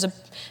 here's a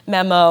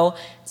memo.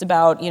 It's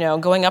about,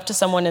 going up to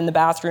someone in the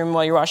bathroom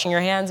while you're washing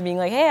your hands and being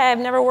like, hey, I've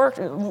never worked.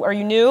 Are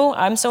you new?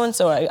 I'm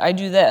so-and-so. I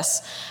do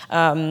this.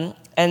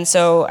 And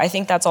so I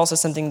think that's also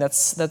something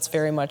that's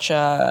very much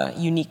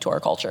unique to our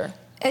culture.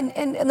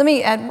 And let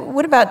me add,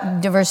 what about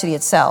diversity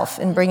itself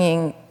and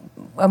bringing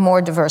a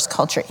more diverse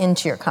culture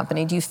into your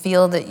company? Do you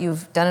feel that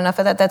you've done enough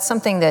of that? That's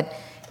something that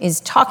is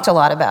talked a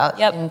lot about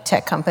in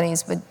tech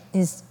companies, but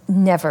is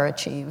never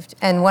achieved.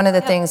 And one of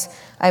the things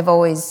I've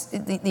always,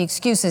 the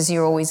excuses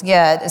you always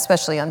get,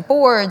 especially on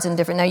boards and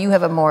different, now you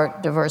have a more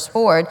diverse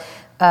board,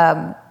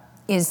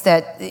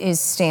 is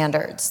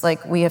standards.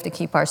 We have to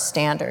keep our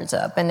standards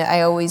up. And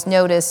I always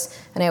notice,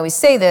 and I always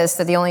say this,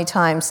 that the only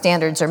time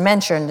standards are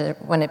mentioned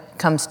when it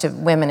comes to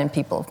women and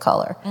people of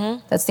color.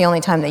 Mm-hmm. That's the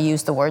only time they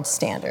use the word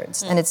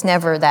standards. Mm-hmm. And it's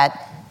never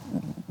that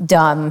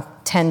dumb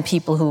 10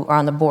 people who are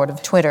on the board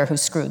of Twitter who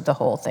screwed the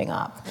whole thing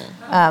up.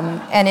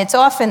 And it's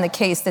often the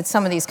case that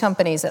some of these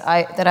companies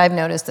that I've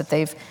noticed that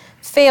they've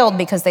failed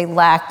because they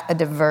lack a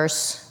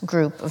diverse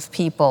group of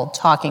people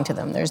talking to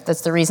them.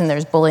 That's the reason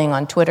there's bullying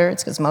on Twitter.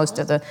 It's because most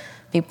of the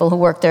people who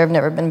work there have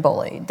never been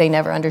bullied. They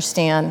never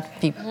understand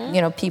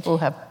people, people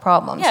who have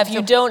problems. Yeah, if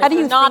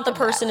you're not the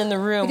person in the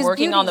room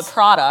working on the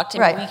product,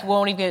 and we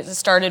won't even get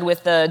started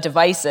with the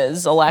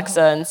devices,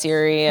 Alexa and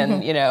Siri,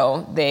 and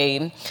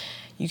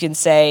you can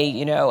say,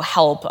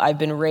 help, I've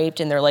been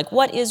raped, and they're like,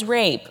 what is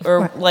rape?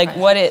 Or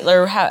what it,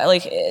 or how,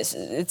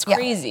 it's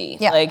crazy.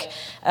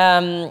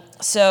 Yeah.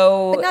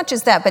 So. But not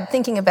just that, but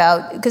thinking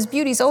about, because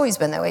beauty's always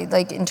been that way,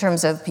 in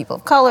terms of people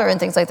of color and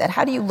things like that.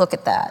 How do you look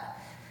at that?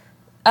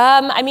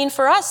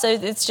 For us,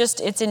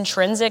 it's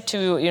intrinsic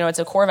to, it's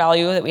a core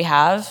value that we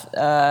have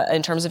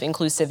in terms of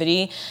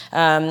inclusivity.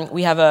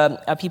 We have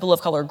a people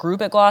of color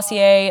group at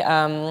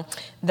Glossier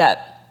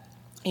that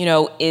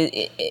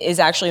is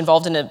actually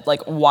involved in a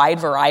wide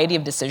variety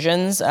of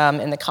decisions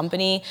in the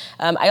company.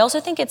 I also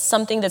think it's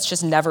something that's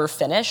just never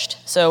finished.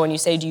 So when you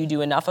say, do you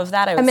do enough of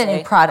that? I meant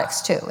in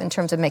products too, in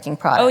terms of making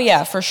products. Oh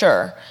yeah, for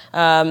sure.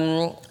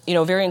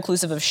 Very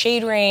inclusive of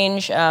shade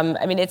range.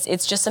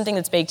 It's just something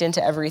that's baked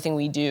into everything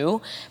we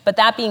do. But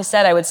that being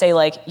said, I would say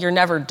you're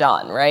never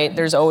done, right?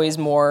 There's always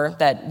more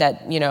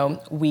that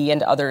we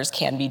and others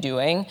can be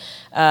doing.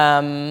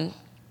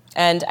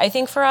 And I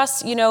think for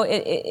us,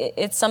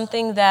 it's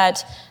something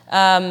that,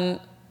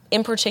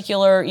 in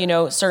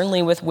particular,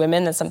 certainly with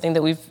women, that's something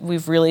that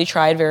we've really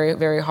tried very,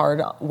 very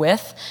hard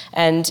with,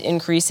 and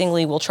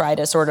increasingly we'll try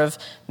to sort of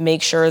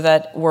make sure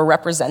that we're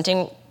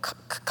representing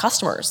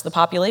customers, the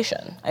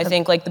population. I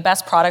think the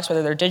best products,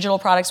 whether they're digital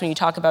products, when you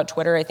talk about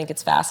Twitter, I think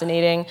it's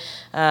fascinating.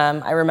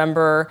 I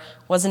remember,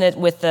 wasn't it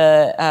with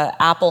the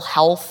Apple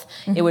Health,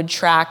 it would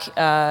track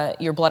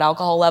your blood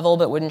alcohol level,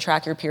 but wouldn't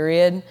track your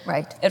period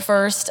at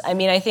first.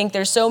 I think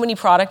there's so many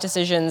product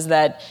decisions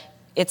that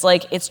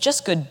it's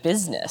just good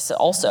business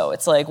also.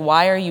 It's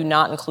why are you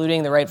not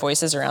including the right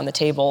voices around the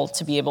table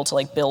to be able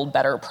to build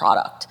better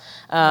product?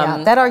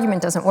 That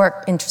argument doesn't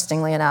work,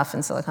 interestingly enough,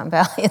 in Silicon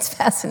Valley. It's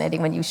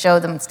fascinating when you show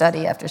them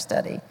study after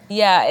study.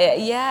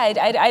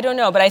 I don't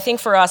know, but I think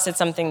for us it's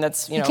something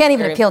that's, You can't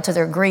even appeal to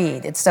their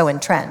greed. It's so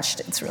entrenched.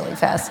 It's really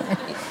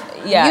fascinating.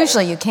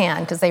 Usually you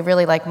can, because they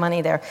really like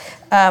money there.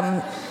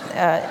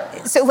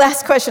 So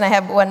last question, I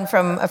have one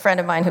from a friend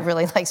of mine who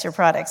really likes your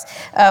products.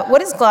 What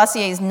does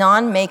Glossier's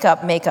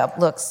non-makeup makeup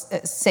looks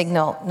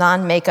signal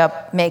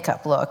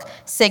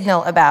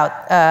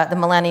about the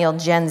millennial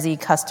Gen Z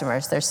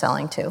customers they're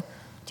selling to?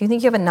 Do Do you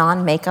think you have a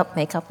non-makeup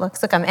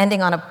look? Look, I'm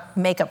ending on a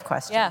makeup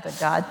question. Yeah. Good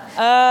God.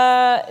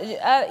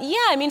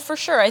 Yeah, I mean, for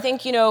sure. I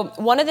think,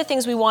 one of the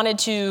things we wanted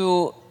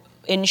to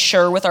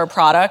ensure with our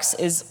products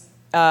is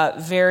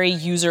very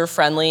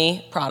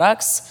user-friendly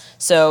products.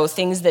 So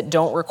things that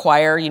don't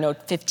require,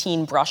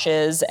 15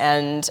 brushes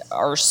and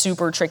are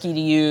super tricky to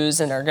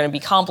use and are going to be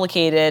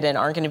complicated and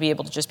aren't going to be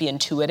able to just be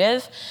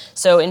intuitive.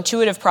 So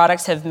intuitive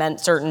products have meant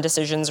certain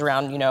decisions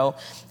around,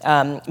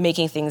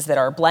 making things that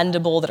are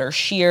blendable, that are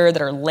sheer,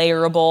 that are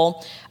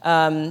layerable.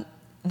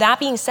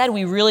 That being said,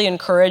 we really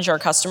encourage our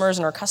customers,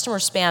 and our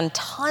customers span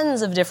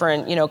tons of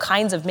different,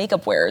 kinds of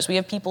makeup wearers. We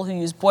have people who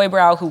use Boy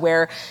Brow who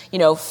wear,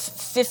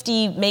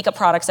 50 makeup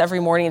products every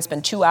morning and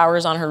spend 2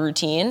 hours on her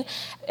routine,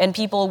 and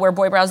people where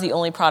Boy Brow is the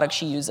only product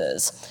she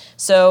uses.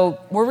 So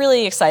we're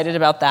really excited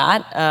about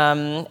that,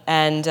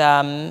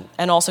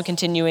 and also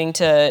continuing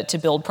to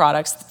build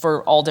products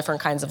for all different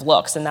kinds of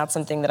looks, and that's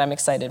something that I'm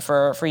excited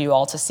for you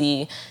all to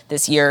see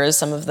this year. Is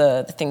some of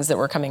the things that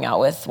we're coming out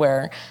with,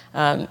 where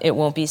it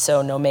won't be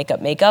so no makeup,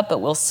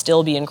 but will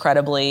still be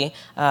incredibly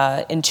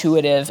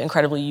intuitive,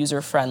 incredibly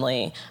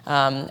user-friendly,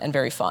 and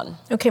very fun.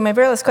 Okay, my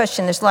very last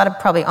question. There's a lot of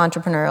probably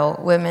entrepreneurial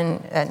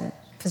women and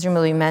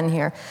presumably men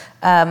here.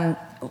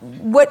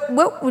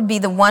 What would be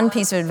the one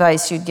piece of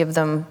advice you'd give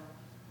them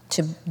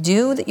to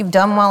do that you've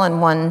done well,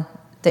 and one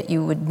that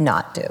you would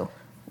not do?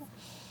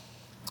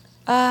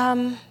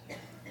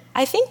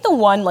 I think the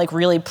one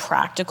really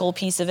practical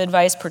piece of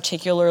advice,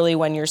 particularly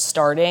when you're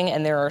starting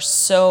and there are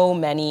so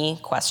many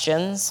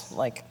questions,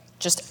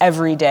 just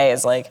every day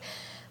is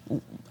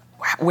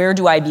where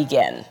do I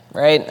begin,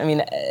 right? I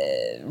mean,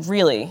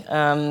 really.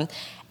 And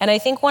I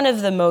think one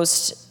of the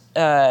most,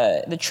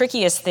 the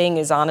trickiest thing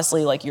is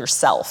honestly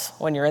yourself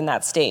when you're in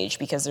that stage,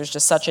 because there's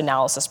just such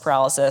analysis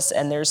paralysis,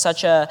 and there's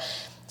such a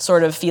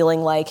sort of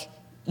feeling like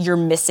you're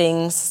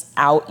missing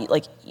out,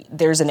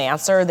 there's an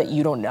answer that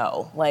you don't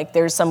know.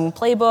 There's some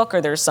playbook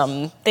or there's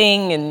some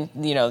thing, and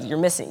you're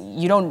missing,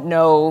 you don't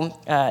know,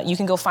 you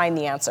can go find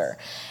the answer.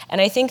 And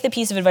I think the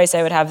piece of advice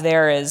I would have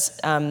there is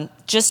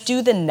just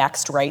do the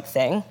next right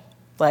thing.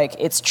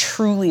 It's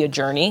truly a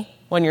journey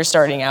when you're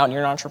starting out and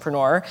you're an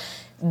entrepreneur.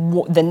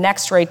 The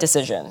next right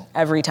decision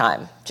every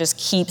time. Just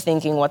keep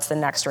thinking, what's the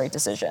next right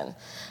decision?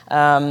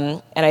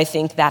 And I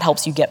think that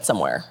helps you get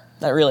somewhere.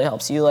 That really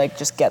helps you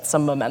just get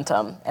some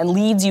momentum and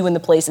leads you in the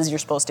places you're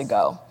supposed to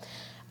go.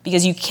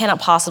 Because you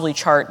cannot possibly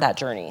chart that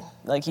journey.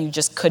 You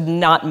just could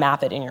not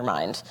map it in your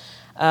mind.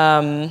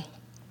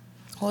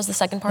 What was the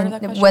second part of that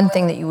question? One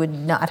thing that you would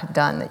not have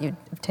done that you'd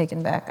have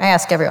taken back. I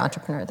ask every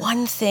entrepreneur this.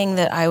 One thing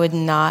that I would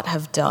not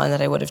have done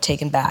that I would have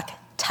taken back.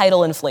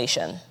 Title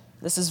inflation.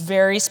 This is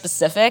very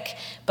specific,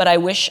 but I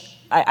wish,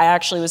 I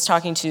actually was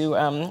talking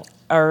to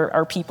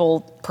our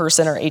people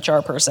person, our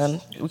HR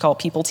person, we call it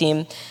people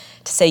team,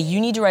 to say you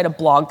need to write a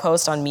blog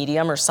post on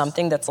Medium or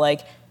something that's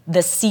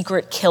the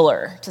secret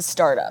killer to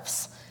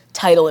startups.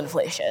 Title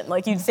inflation.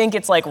 You'd think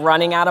it's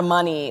running out of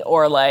money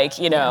or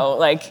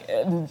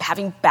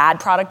having bad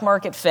product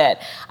market fit.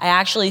 I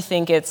actually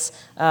think it's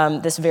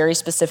this very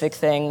specific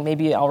thing.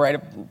 Maybe I'll write a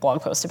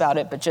blog post about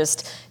it, but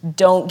just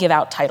don't give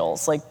out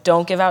titles.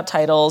 Don't give out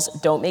titles.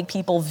 Don't make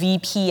people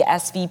VP,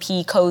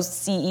 SVP,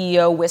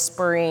 co-CEO,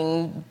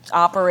 whispering,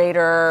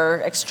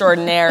 operator,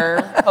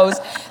 extraordinaire,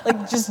 host.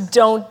 Just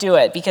don't do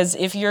it, because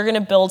if you're going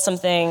to build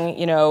something,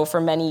 for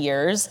many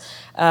years,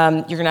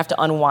 you're going to have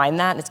to unwind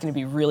that, and it's going to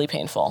be really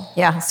painful.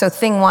 Yeah, so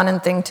thing one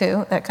and thing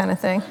two, that kind of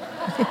thing.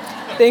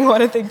 Thing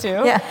one and thing two?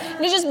 Yeah.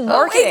 And it's just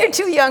marketing. Wait, you're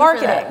too young for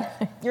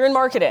that. You're in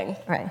marketing.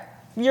 Right.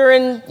 You're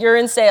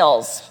in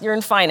sales. You're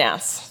in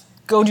finance.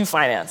 Go do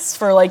finance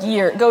for a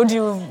year. Go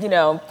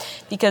do,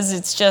 because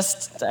it's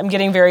just, I'm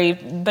getting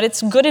but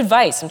it's good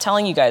advice. I'm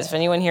telling you guys, if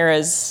anyone here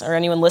is, or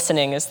anyone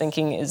listening is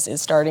thinking, is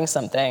starting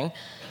something,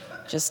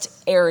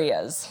 just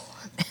areas.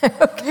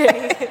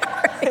 Okay.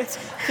 All right.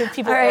 Give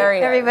people all right,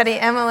 areas. Everybody,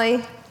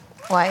 Emily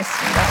Weiss.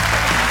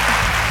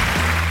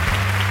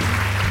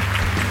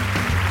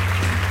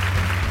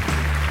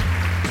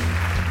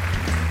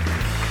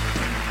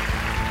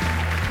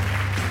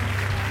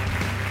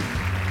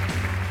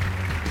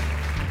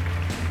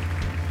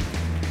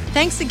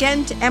 Thanks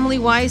again to Emily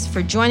Weiss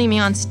for joining me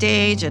on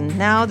stage. And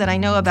now that I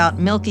know about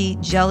Milky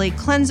Jelly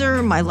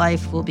Cleanser, my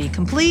life will be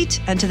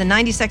complete. And to the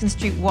 92nd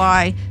Street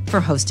Y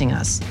for hosting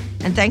us.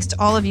 And thanks to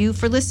all of you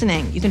for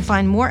listening. You can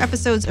find more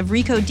episodes of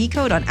Recode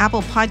Decode on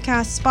Apple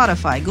Podcasts,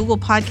 Spotify, Google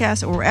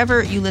Podcasts, or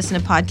wherever you listen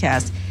to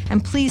podcasts.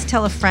 And please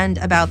tell a friend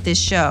about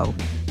this show.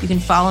 You can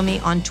follow me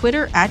on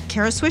Twitter at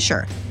Kara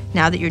Swisher.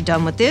 Now that you're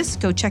done with this,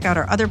 go check out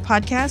our other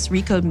podcasts,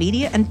 Recode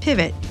Media and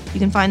Pivot. You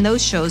can find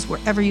those shows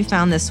wherever you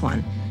found this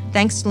one.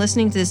 Thanks for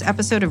listening to this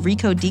episode of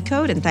Recode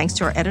Decode, and thanks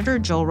to our editor,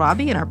 Joel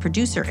Robbie, and our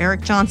producer,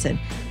 Eric Johnson.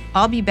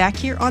 I'll be back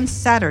here on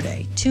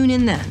Saturday. Tune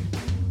in then.